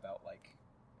talking about like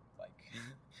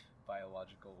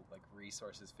biological like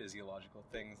resources, physiological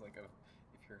things like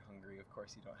if you're hungry, of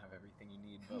course you don't have everything you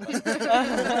need, but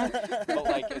like, but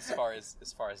like as far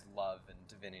as love and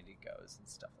divinity goes and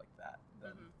stuff like that,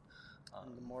 then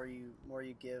And the more you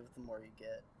give, the more you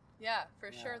get. Yeah,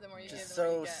 for sure. The more you give, Just the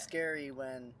more you so get. scary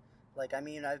when, like, I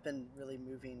mean, I've been really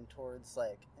moving towards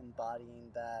like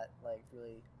embodying that, like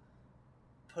really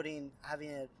having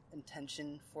an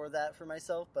intention for that for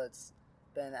myself, but it's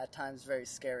been at times very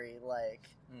scary. Like,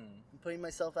 I'm putting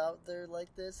myself out there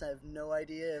like this. I have no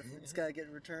idea if it's gonna get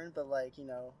returned, but like, you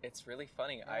know, it's really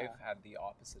funny. Yeah. I've had the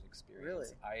opposite experience. Really?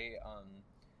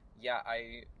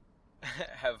 I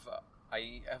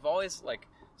have always like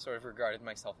sort of regarded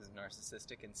myself as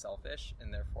narcissistic and selfish,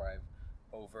 and therefore I've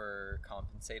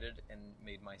overcompensated and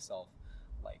made myself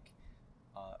like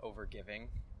overgiving,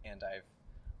 and I've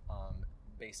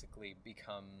basically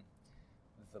become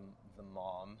the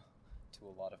mom to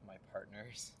a lot of my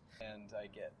partners, and I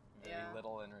get very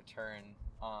little in return.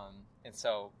 And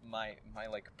so my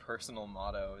like personal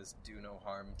motto is do no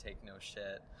harm, take no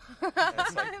shit.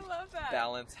 It's like, I love that.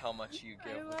 balance how much you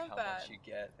give with how that. much you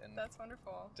get, and That's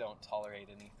wonderful. don't tolerate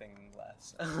anything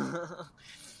less.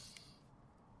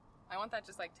 I want that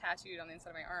just like tattooed on the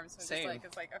inside of my arm. So Same.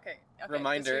 it's like okay.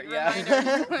 Reminder, this yeah.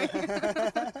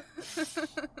 reminder.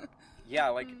 Yeah,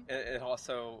 like it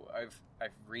also I've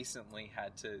recently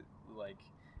had to like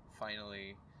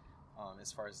finally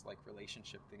as far as like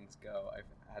relationship things go, I've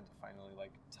had to finally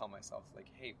like tell myself like,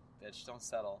 hey bitch, don't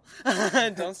settle.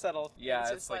 Don't settle. Yeah, It's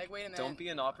it's just like wait a minute. don't be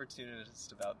an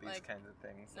opportunist about these Like, kinds of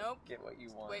things. nope. Like, get what you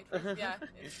want. Wait for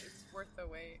it's worth the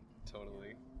wait.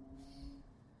 Totally.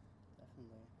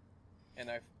 definitely. And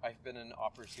I've been an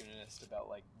opportunist about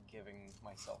like giving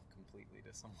myself completely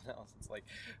to someone else. It's like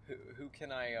who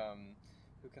can I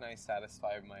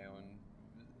satisfy my own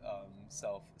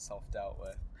self doubt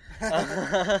with?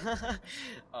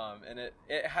 And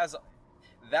it has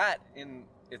that in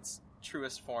its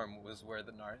truest form was where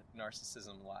the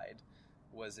narcissism lied,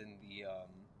 was in the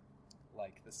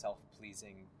like the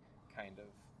self-pleasing kind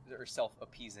of or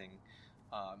self-appeasing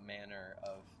manner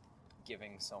of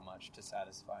giving so much to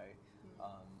satisfy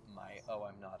my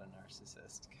I'm not a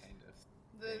narcissist kind of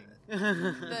thing.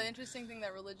 The interesting thing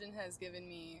that religion has given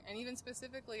me, and even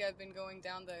specifically I've been going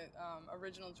down the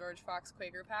original George Fox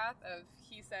Quaker path of,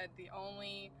 he said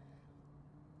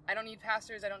I don't need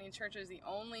pastors, I don't need churches, the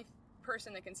only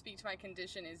person that can speak to my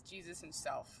condition is Jesus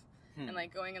himself. And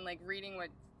like going and like reading what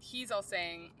he's all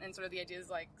saying, and sort of the idea is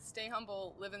like stay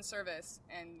humble, live in service,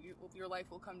 and your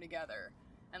life will come together.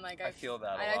 And like I feel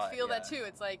that I feel yeah. that too.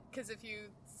 It's like, because if you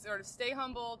sort of stay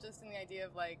humble, just in the idea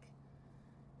of like,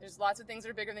 there's lots of things that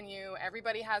are bigger than you.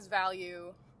 Everybody has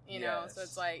value, you know. So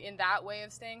it's like in that way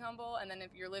of staying humble. And then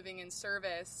if you're living in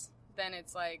service, then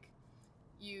it's like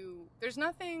there's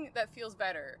nothing that feels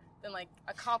better than like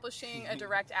accomplishing a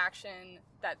direct action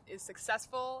that is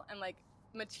successful and like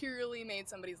materially made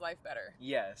somebody's life better.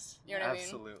 Yes. You know what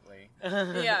absolutely. I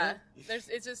mean? Yeah.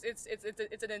 It's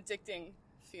an addicting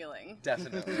feeling.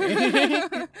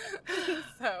 Definitely.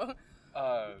 So.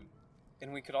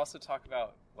 And we could also talk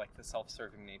about like the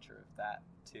self-serving nature of that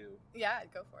too. Yeah,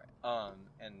 go for it.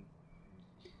 And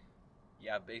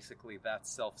yeah, basically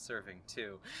that's self-serving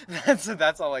too.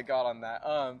 That's all I got on that.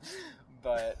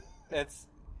 But it's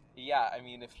I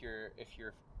mean, if your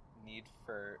need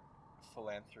for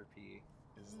philanthropy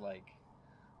is like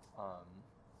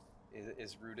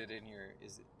is rooted in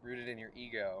your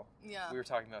ego. Yeah. We were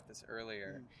talking about this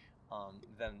earlier.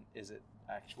 Then is it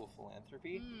actual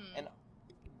philanthropy? And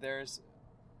there's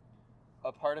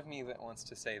a part of me that wants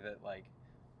to say that, like,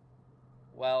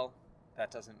 well, that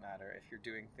doesn't matter. If you're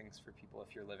doing things for people,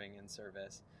 if you're living in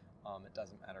service, it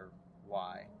doesn't matter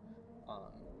why.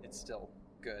 It's still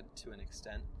good to an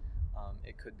extent.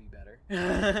 It could be better.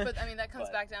 But, I mean, that comes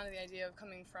back down to the idea of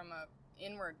coming from an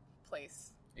inward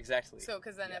place. Exactly. So,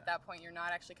 because then at that point, you're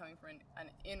not actually coming from an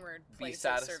inward place be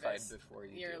satisfied of service. Before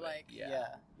you you're do like, it.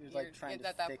 You're like trying to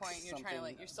at that fix point, you're trying to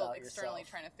like, you're still externally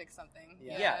trying to fix something.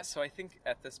 Yeah. So I think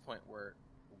at this point we're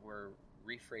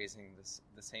rephrasing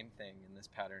the same thing, and this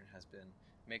pattern has been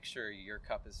make sure your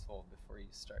cup is full before you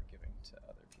start giving to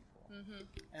other people. Mm-hmm.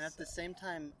 And at the same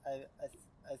time,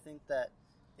 I think that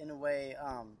in a way,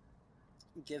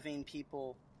 giving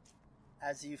people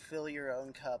as you fill your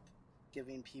own cup.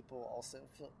 Giving to people also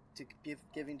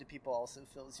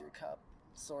fills your cup,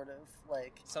 sort of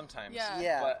like sometimes.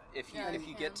 Yeah. But if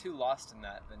you get too lost in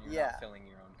that, then you're not filling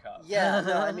your own cup. Yeah.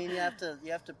 No, I mean you have to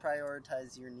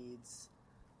prioritize your needs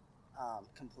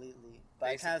completely. But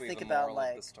basically, I kind of think the about moral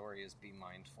like of the story is be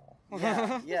mindful.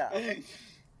 Yeah.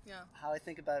 Yeah. How I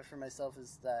think about it for myself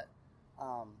is that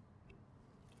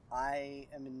I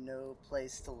am in no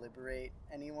place to liberate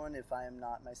anyone if I am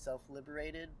not myself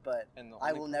liberated, but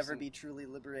I will never be truly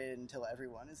liberated until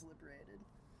everyone is liberated.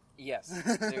 Yes,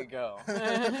 there you go.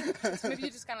 So maybe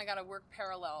you just kind of got to work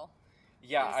parallel.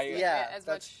 Yeah, as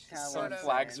much some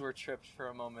flags were tripped for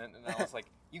a moment, and I was like,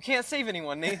 "You can't save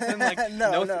anyone, Nathan. Like,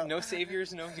 no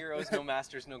saviors, no heroes, no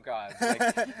masters, no gods." Like,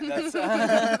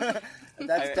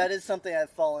 that is something I've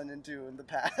fallen into in the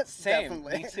past. Same,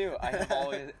 definitely. Me too.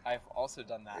 I've also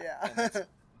done that, and it's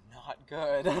not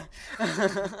good.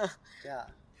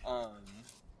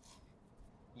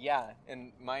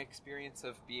 And my experience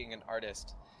of being an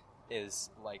artist is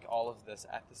like all of this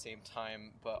at the same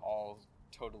time, but all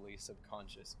totally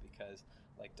subconscious, because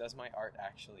like, does my art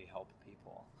actually help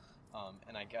people?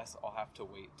 And I guess I'll have to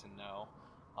wait to know.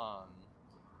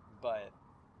 But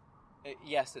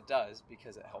yes, it does,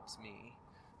 because it helps me.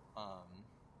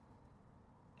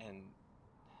 And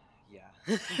yeah.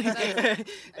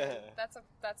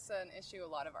 That's an issue a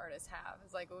lot of artists have.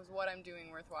 It's like, was what I'm doing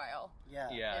worthwhile? Yeah.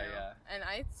 And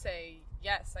I'd say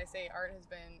yes. I say art has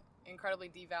been incredibly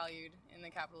devalued in the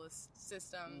capitalist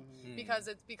system because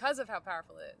of how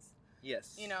powerful it is.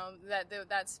 Yes. You know,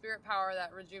 that spirit power,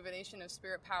 that rejuvenation of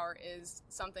spirit power is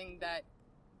something that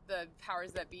the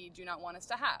powers that be do not want us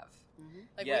to have.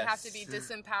 Like, we have to be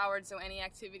disempowered, so any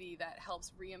activity that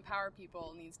helps re-empower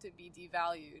people needs to be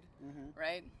devalued,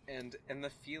 right? And the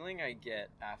feeling I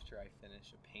get after I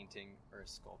finish a painting or a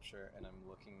sculpture and I'm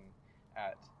looking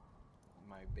at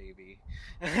my baby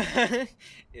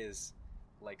is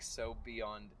like so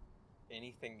beyond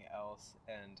anything else,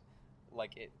 and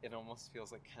like it almost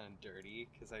feels like kind of dirty,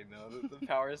 because I know that the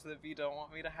powers that be don't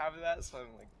want me to have that, so I'm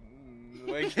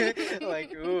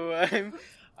like ooh,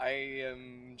 I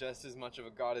am just as much of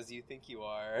a god as you think you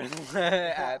are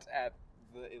at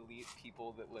the elite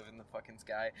people that live in the fucking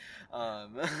sky.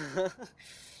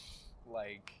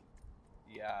 Like,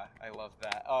 yeah, I love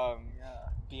that.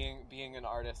 Being an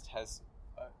artist has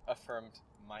affirmed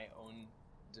my own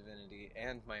divinity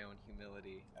and my own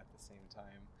humility at the same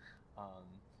time,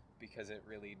 because it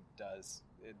really does,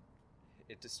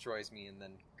 it destroys me and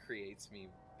then creates me,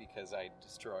 because I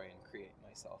destroy and create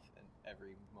myself in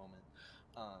every moment.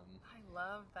 I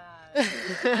love that.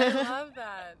 I love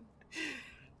that.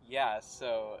 Yeah,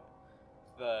 so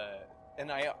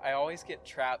I always get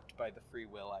trapped by the free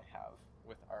will I have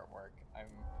with artwork.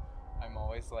 I'm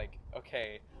always like,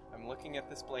 okay, I'm looking at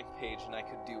this blank page and I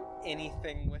could do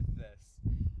anything with this,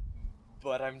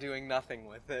 but I'm doing nothing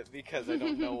with it because I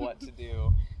don't know what to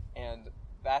do. And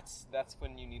that's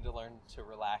when you need to learn to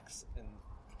relax and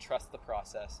trust the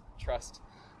process, trust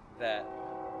that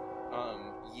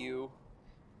you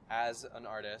as an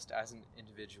artist, as an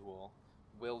individual,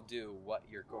 will do what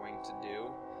you're going to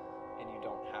do, and you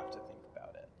don't have to think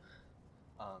about it.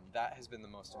 That has been the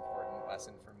most important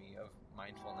lesson for me of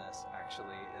mindfulness,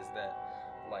 actually, is that,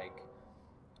 like,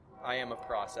 I am a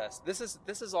process. This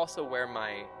is also where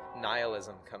my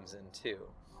nihilism comes in too.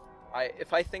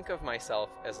 If I think of myself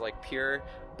as like pure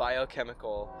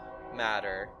biochemical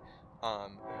matter,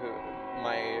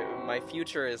 my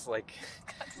future is like,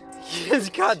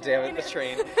 God damn it, the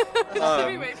train. Should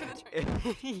we wait for the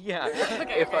train? Yeah.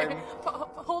 Okay.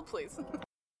 Hold, please.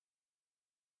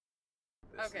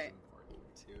 Okay.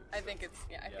 I think it's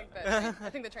I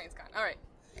think the train's gone. All right.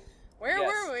 Where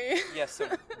were we? Yes. So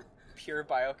pure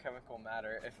biochemical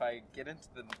matter. If I get into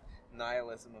the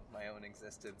nihilism of my own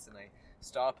existence and I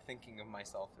stop thinking of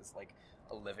myself as like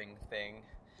a living thing,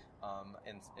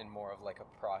 and more of like a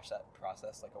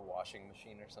process, like a washing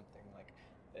machine or something. Like,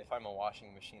 if I'm a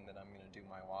washing machine, then I'm going to do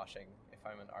my washing. If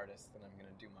I'm an artist, then I'm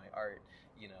going to do my art,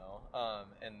 you know?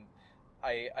 And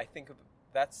I think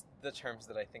that's the terms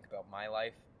that I think about my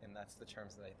life, and that's the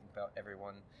terms that I think about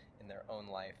everyone in their own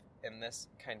life. And this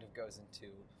kind of goes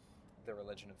into the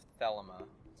religion of Thelema,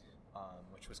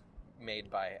 which was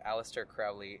made by Aleister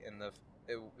Crowley. And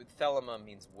Thelema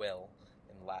means will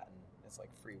in Latin. It's like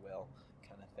free will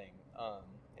kind of thing.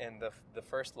 And the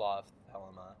first law of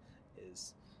Thelema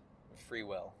is free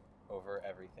will over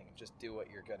everything. Just do what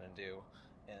you're gonna do,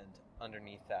 and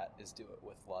underneath that is do it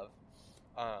with love.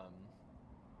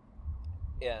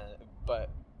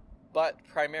 But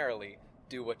primarily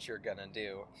do what you're gonna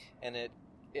do, and it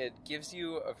gives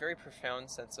you a very profound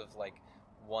sense of like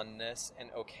oneness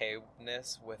and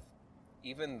okayness with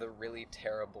even the really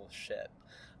terrible shit.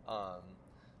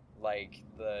 Like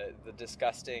the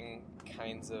disgusting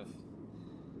kinds of,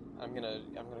 I'm gonna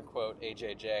quote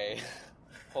AJJ.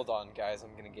 Hold on, guys,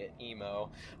 I'm gonna get emo.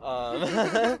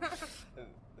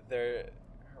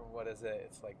 What is it?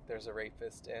 It's like, there's a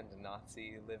rapist and a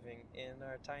Nazi living in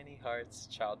our tiny hearts,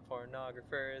 child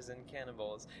pornographers and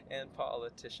cannibals and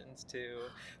politicians too.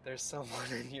 There's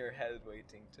someone in your head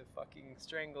waiting to fucking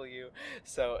strangle you.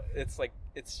 So it's like,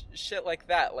 it's shit like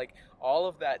that. Like, all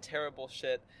of that terrible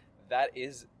shit, that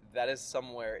is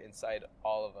somewhere inside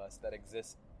all of us, that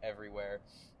exists everywhere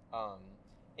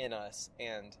in us,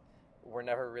 and we're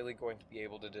never really going to be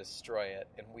able to destroy it,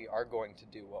 and we are going to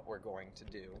do what we're going to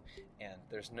do, and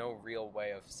there's no real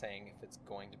way of saying if it's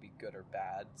going to be good or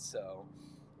bad. So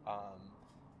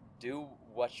do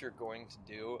what you're going to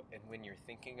do, and when you're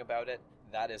thinking about it,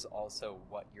 that is also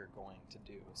what you're going to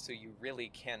do. So you really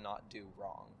cannot do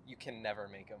wrong. You can never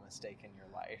make a mistake in your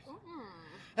life.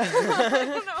 I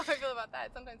don't know how I feel about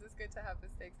that. Sometimes it's good to have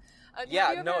mistakes.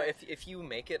 If you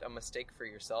make it a mistake for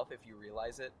yourself, if you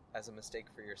realize it as a mistake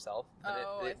for yourself, then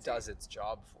it does its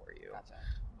job for you. Gotcha.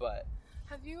 But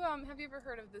have you ever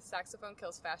heard of the saxophone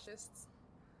kills fascists?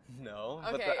 No,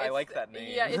 Okay, but I like that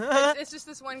name. Yeah, it's just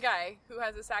this one guy who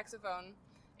has a saxophone,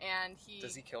 and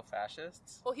Does he kill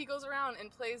fascists? Well, he goes around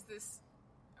and plays this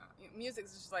music,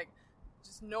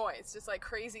 just noise, just like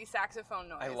crazy saxophone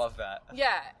noise. I love that.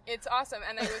 Yeah, it's awesome.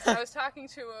 And I was talking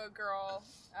to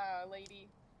a lady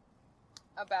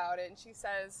about it, and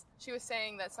she was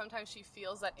saying that sometimes she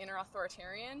feels that inner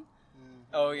authoritarian.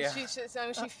 Oh yeah. She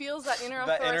feels that inner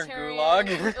that authoritarian, inner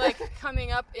gulag, like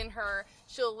coming up in her.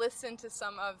 She'll listen to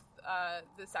some of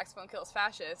the Saxophone Kills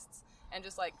Fascists and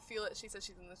just like feel it. She says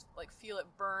she's in this like feel it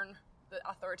burn the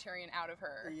authoritarian out of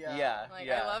her. Yeah. Like,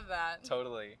 I love that.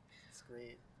 Totally. It's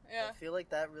great. Yeah. I feel like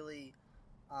that really,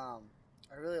 I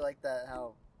really like that,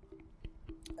 how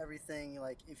everything,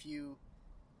 like, if you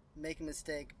make a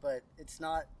mistake, but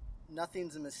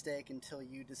nothing's a mistake until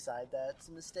you decide that it's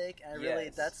a mistake. And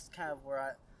that's kind of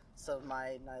where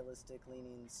my nihilistic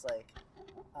leanings, like,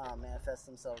 manifest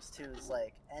themselves too, is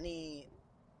like, any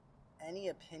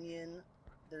opinion,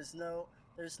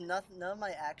 none of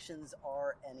my actions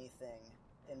are anything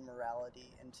in morality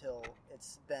until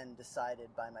it's been decided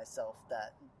by myself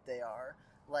that they are.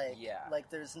 Like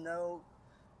there's no,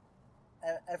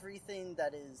 everything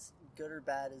that is good or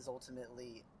bad is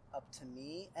ultimately up to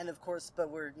me. And of course, but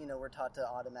we're taught to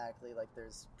automatically, like,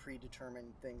 there's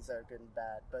predetermined things that are good and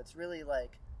bad, but it's really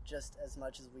like just as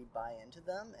much as we buy into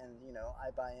them. And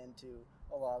I buy into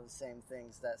a lot of the same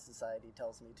things that society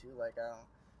tells me to, like, I don't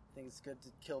think it's good to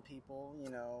kill people,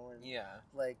 and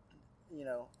like,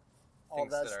 all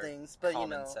those things, but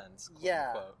common sense,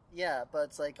 but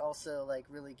it's like also like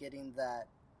really getting that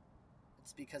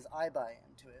it's because I buy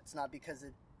into it. It's not because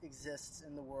it exists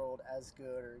in the world as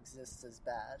good or exists as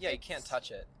bad. Yeah, you can't touch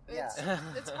it.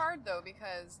 It's hard though,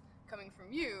 because coming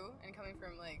from you and coming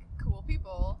from like cool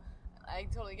beautiful people. I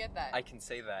totally get that. I can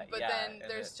say that, but then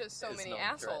there's just so many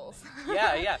assholes.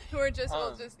 Yeah. Who are just,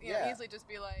 will just, easily just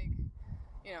be like,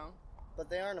 But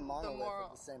they aren't a monolith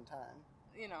at the same time.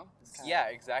 Yeah,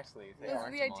 exactly. This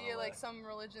is the idea, like, some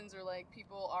religions are like,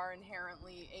 people are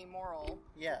inherently amoral.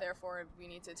 Yeah. Therefore, we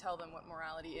need to tell them what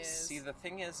morality is. See, the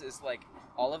thing is like,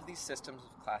 all of these systems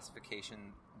of classification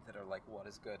that are like, what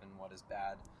is good and what is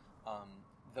bad,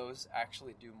 those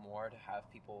actually do more to have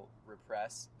people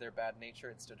repress their bad nature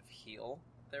instead of heal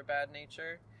their bad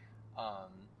nature.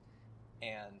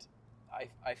 And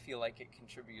I feel like it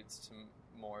contributes to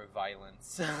more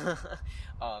violence.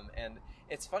 And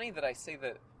it's funny that I say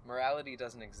that morality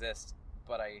doesn't exist,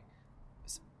 but I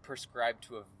prescribe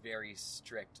to a very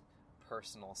strict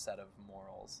personal set of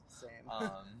morals. Same.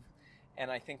 And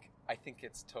I think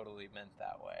it's totally meant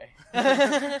that way.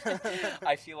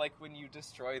 I feel like when you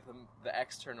destroy the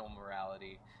external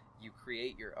morality, you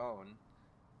create your own,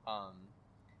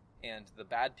 and the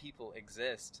bad people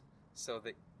exist so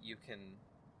that you can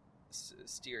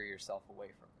steer yourself away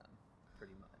from them,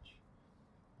 pretty much.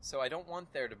 So I don't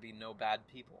want there to be no bad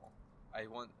people. I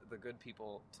want the good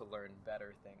people to learn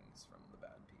better things from the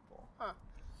bad people. Huh.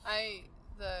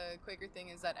 The Quaker thing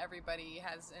is that everybody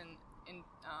has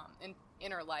an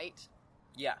inner light.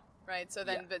 Yeah. Right? So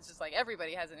then it's just like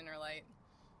everybody has an inner light.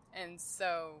 And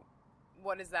so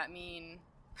what does that mean?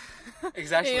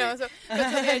 Exactly. So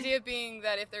the idea being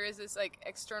that if there is this like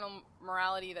external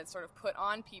morality that's sort of put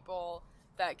on people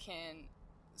that can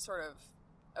sort of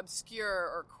obscure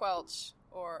or quelch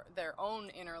or their own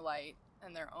inner light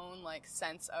and their own like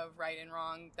sense of right and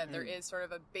wrong, that there is sort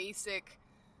of a basic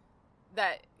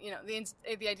that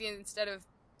the idea instead of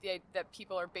that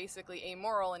people are basically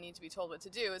amoral and need to be told what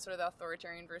to do is sort of the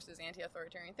authoritarian versus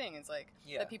anti-authoritarian thing. It's like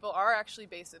that people are actually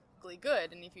basically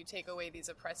good, and if you take away these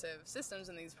oppressive systems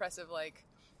and these oppressive like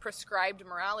prescribed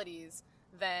moralities,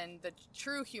 then the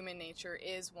true human nature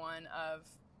is one of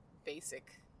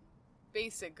basic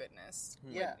goodness.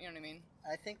 Yeah. You know what I mean?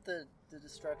 I think the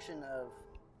destruction of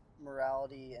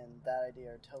morality and that idea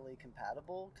are totally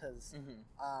compatible, because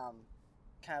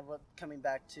kind of coming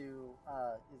back to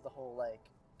the whole like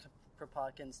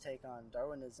Kropotkin's take on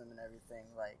Darwinism and everything,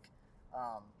 like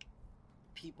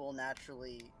people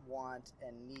naturally want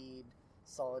and need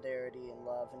solidarity and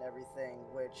love and everything,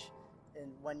 which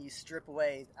when you strip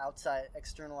away outside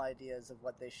external ideas of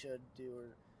what they should do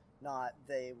or not,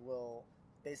 they will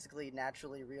basically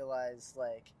naturally realize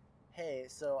like, hey,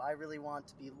 so I really want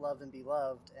to be loved and be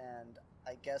loved, and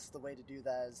I guess the way to do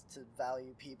that is to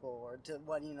value people or to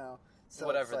So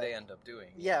whatever they end up doing.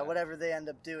 Yeah, whatever they end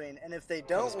up doing. And if they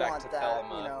don't Comes back want to that,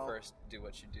 Thelma, first do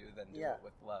what you do, then do it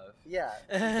with love. Yeah,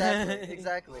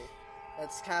 exactly.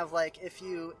 It's kind of like if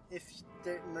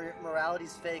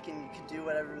morality's fake and you can do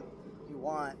whatever you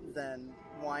want, then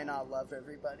why not love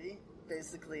everybody?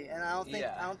 Basically, and I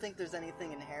don't think there's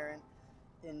anything inherent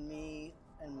in me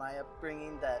and my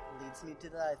upbringing that leads me to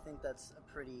that. I think that's a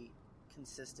pretty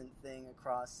consistent thing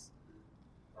across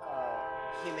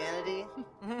humanity.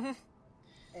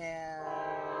 And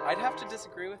I'd have to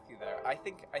disagree with you there. I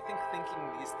think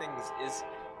thinking these things is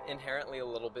inherently a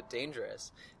little bit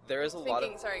dangerous. There is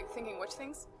thinking which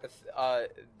things?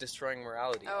 Destroying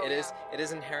morality. Oh, It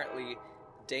is inherently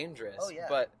dangerous. Oh, yeah.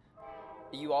 But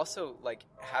you also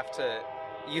have to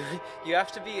you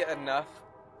have to be enough.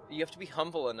 You have to be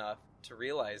humble enough to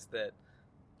realize that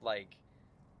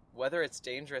whether it's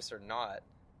dangerous or not,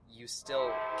 you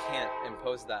still can't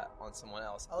impose that on someone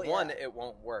else. Oh, One, yeah. it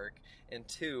won't work, and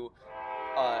two,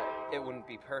 it wouldn't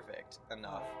be perfect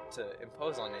enough to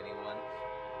impose on anyone,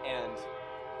 and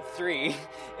three,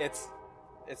 it's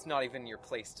not even your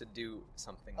place to do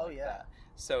something like that.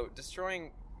 So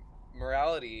destroying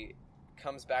morality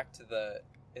comes back to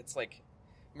it's like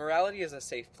morality is a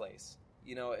safe place.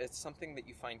 It's something that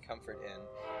you find comfort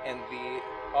in, and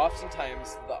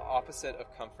oftentimes the opposite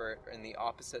of comfort and the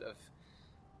opposite of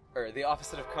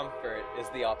comfort is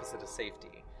the opposite of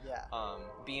safety. Yeah.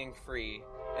 Being free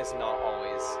is not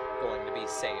always going to be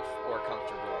safe or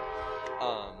comfortable.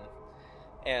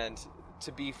 And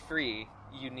to be free,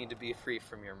 you need to be free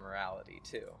from your morality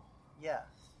too. Yeah.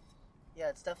 Yeah,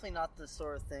 it's definitely not the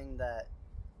sort of thing that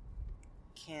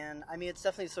it's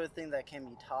definitely the sort of thing that can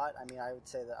be taught. I would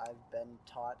say that I've been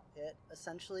taught it,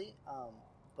 essentially.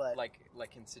 But like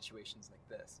in situations like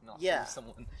this, not through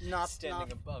someone not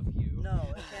standing above you.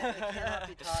 No, it cannot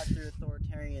be taught through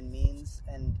authoritarian means,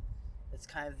 and it's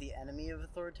kind of the enemy of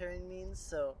authoritarian means.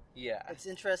 So yeah, it's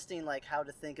interesting, how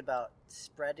to think about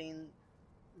spreading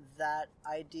that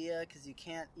idea, because you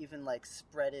can't even like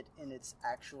spread it in its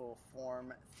actual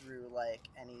form through like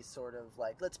any sort of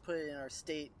like, let's put it in our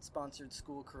state-sponsored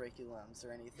school curriculums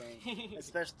or anything.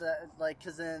 Especially that, like,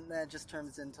 because then that just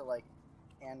turns into like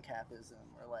ANCAPism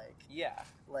or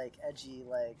like edgy,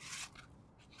 like,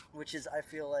 which is, I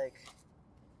feel like,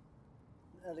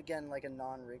 and again, like a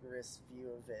non-rigorous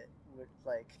view of it would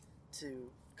like to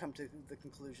come to the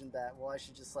conclusion that, well, I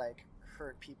should just like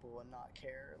hurt people and not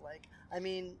care. Like, I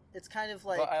mean, it's kind of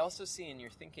like... But I also see in your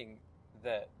thinking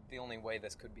that the only way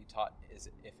this could be taught is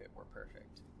if it were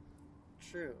perfect.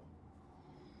 True.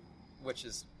 Which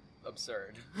is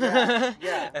absurd.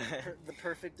 Yeah. The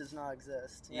perfect does not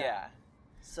exist. Yeah.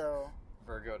 So...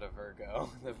 Virgo to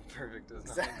Virgo. The perfect does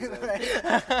not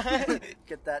Exactly. exist.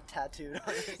 Get that tattooed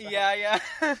on yourself. Yeah.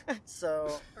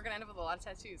 So... We're going to end up with a lot of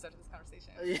tattoos after this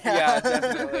conversation. Yeah,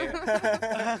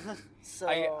 definitely. So,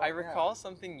 I recall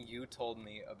something you told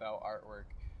me about artwork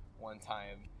one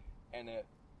time, and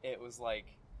it was like,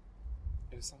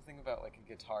 it was something about like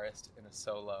a guitarist in a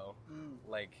solo,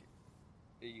 like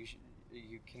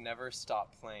you can never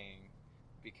stop playing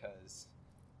because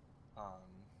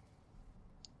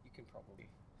you can probably...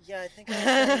 Yeah, I think I'm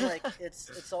saying, like,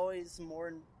 it's always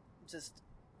more just,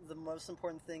 the most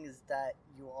important thing is that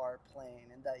you are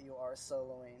playing and that you are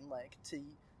soloing. Like, to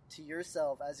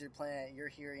yourself, as you're playing it, you're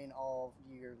hearing all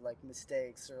your, like,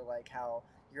 mistakes or, like, how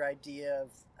your idea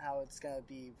of how it's going to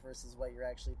be versus what you're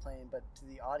actually playing. But to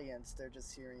the audience, they're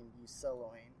just hearing you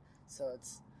soloing. So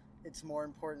it's more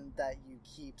important that you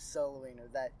keep soloing or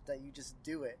that you just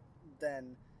do it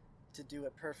than to do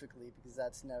it perfectly, because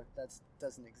that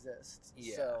doesn't exist.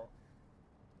 Yeah. So,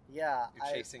 yeah,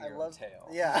 you're chasing your own tail.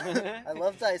 Yeah, I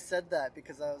loved that I said that,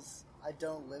 because I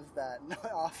don't live that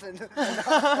often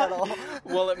at all.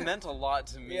 Well, it meant a lot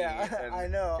to me. Yeah, and I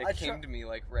know. It came to me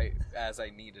like right as I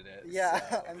needed it. Yeah,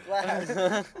 so. I'm glad.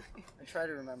 I try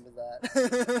to remember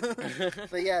that.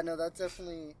 But yeah, no, that's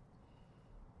definitely.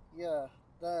 Yeah,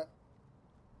 that's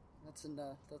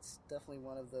definitely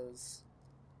one of those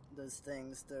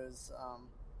things, those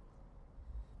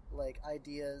like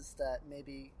ideas that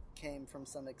maybe came from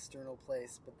some external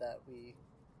place, but that we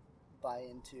buy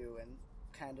into and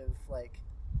kind of like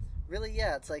really,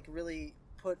 it's like really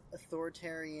put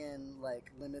authoritarian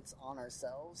like limits on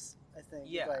ourselves, I think.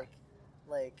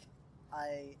 Like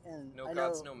I no I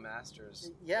gods, know, no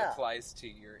masters. Yeah, applies to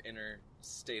your inner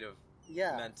state of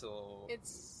mental.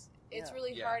 It's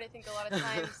really hard, I think, a lot of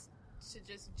times to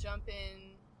just jump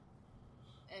in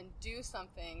and do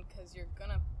something, because you're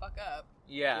gonna fuck up.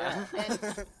 Yeah.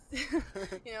 And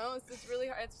you know, it's really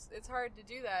hard. It's hard to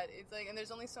do that. It's like, and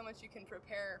there's only so much you can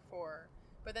prepare for.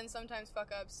 But then sometimes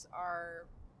fuck ups are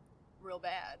real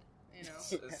bad. You know.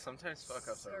 Sometimes fuck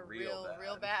ups are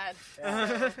real bad. Yeah.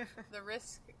 So the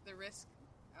risk. It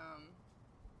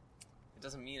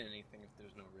doesn't mean anything if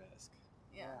there's no risk.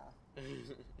 Yeah.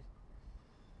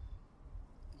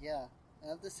 Yeah.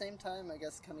 And at the same time, I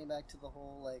guess, coming back to the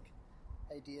whole like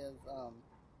idea of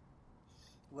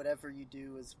whatever you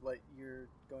do is what you're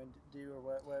going to do, or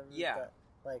whatever. Yeah. But,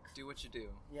 like, do what you do.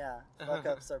 Yeah. Fuck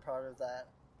ups are part of that,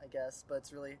 I guess.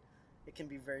 But it can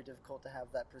be very difficult to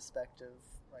have that perspective.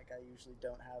 Like, I usually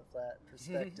don't have that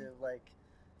perspective. Like,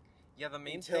 yeah, the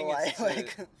main thing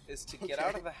is to get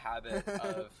out of the habit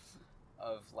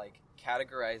of like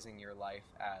categorizing your life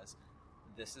as,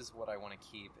 this is what I want to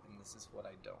keep and this is what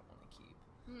I don't want to keep.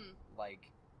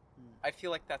 Like, I feel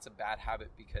like that's a bad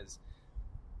habit, because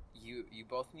you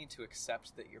both need to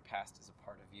accept that your past is a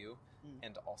part of you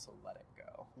and also let it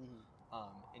go.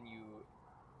 And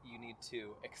you need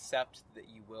to accept that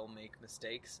you will make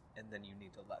mistakes, and then you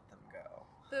need to let them go.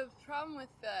 The problem with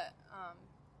that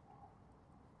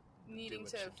needing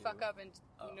to fuck up and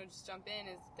just jump in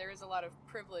is there is a lot of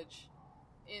privilege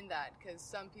in that, because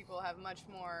some people have much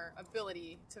more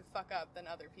ability to fuck up than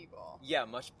other people. Yeah,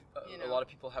 a lot of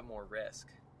people have more risk.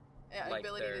 Like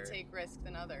ability to take risk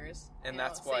than others. And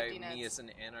that's why me as an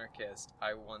anarchist,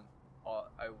 I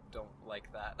don't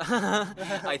like that.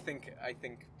 I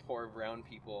think poor brown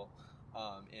people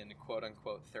in quote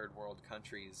unquote third world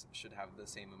countries should have the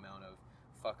same amount of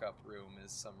fuck up room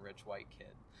as some rich white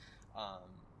kid,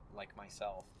 like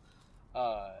myself.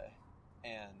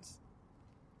 And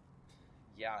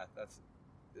yeah, that's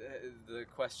the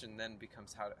question. Then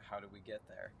becomes how do we get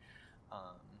there?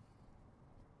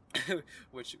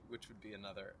 which would be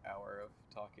another hour of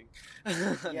talking,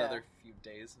 another few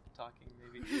days of talking,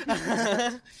 maybe.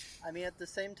 I mean, at the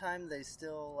same time, they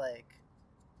still like,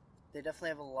 they definitely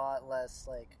have a lot less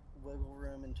like wiggle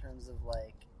room in terms of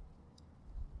like,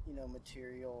 you know,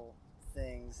 material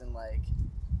things and like,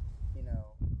 you know,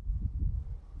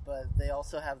 but they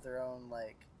also have their own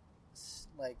like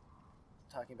like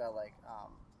talking about like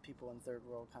people in third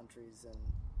world countries and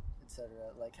etc.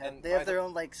 Like they have their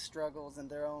own like struggles and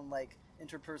their own like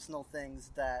interpersonal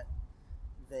things that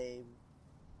they're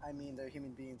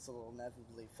human beings, so they'll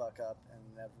inevitably fuck up and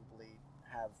inevitably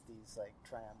have these like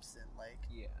triumphs and like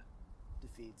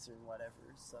defeats or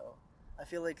whatever. So I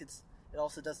feel like it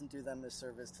also doesn't do them a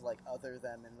service to like other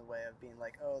them in the way of being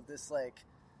like, oh, this like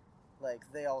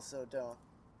they also don't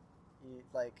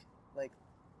like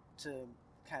to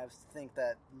kind of think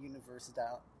that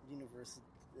universality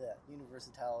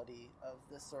of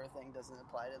this sort of thing doesn't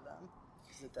apply to them,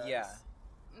 because it does. Yeah.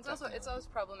 It's always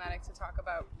problematic to talk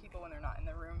about people when they're not in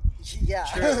the room. Yeah,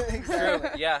 true. exactly.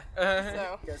 True. Yeah.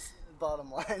 So Yes,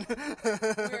 bottom line.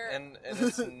 and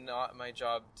it's not my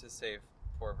job to save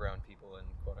poor brown people in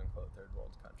quote unquote third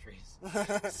world countries.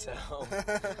 So,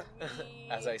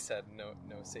 as I said, no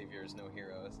saviors, no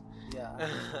heroes. Yeah.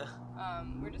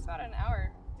 We're just about an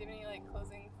hour. Do you have any like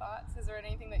closing thoughts? Is there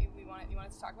anything that you wanted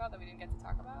to talk about that we didn't get to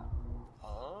talk about?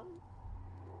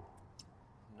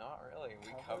 Not really.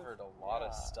 We covered a lot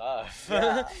of stuff.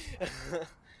 Yeah.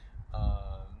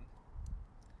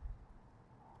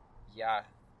 Yeah,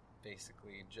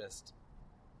 basically just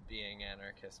being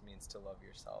anarchist means to love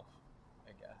yourself,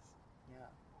 I guess. Yeah.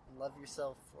 And love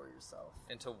yourself for yourself.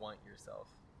 And to want yourself.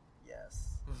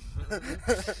 Yes.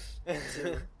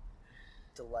 To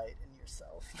delight in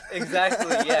yourself.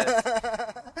 Exactly, yes.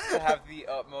 To have the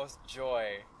utmost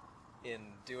joy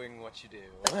in doing what you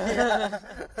do. Yeah.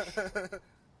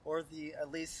 Or at the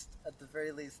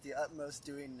very least, the utmost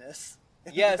doingness.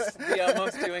 Yes, the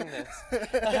utmost doingness.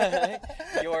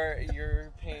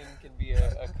 Your pain can be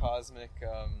a cosmic,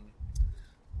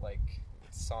 like,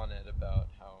 sonnet about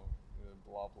how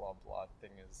blah blah blah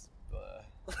thing is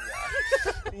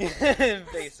yeah.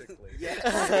 Basically. Yes.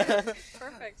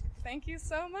 Perfect. Thank you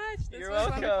so much. This You're was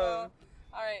welcome. wonderful.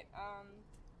 All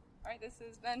right. This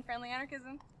has been Friendly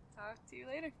Anarchism. Talk to you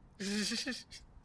later.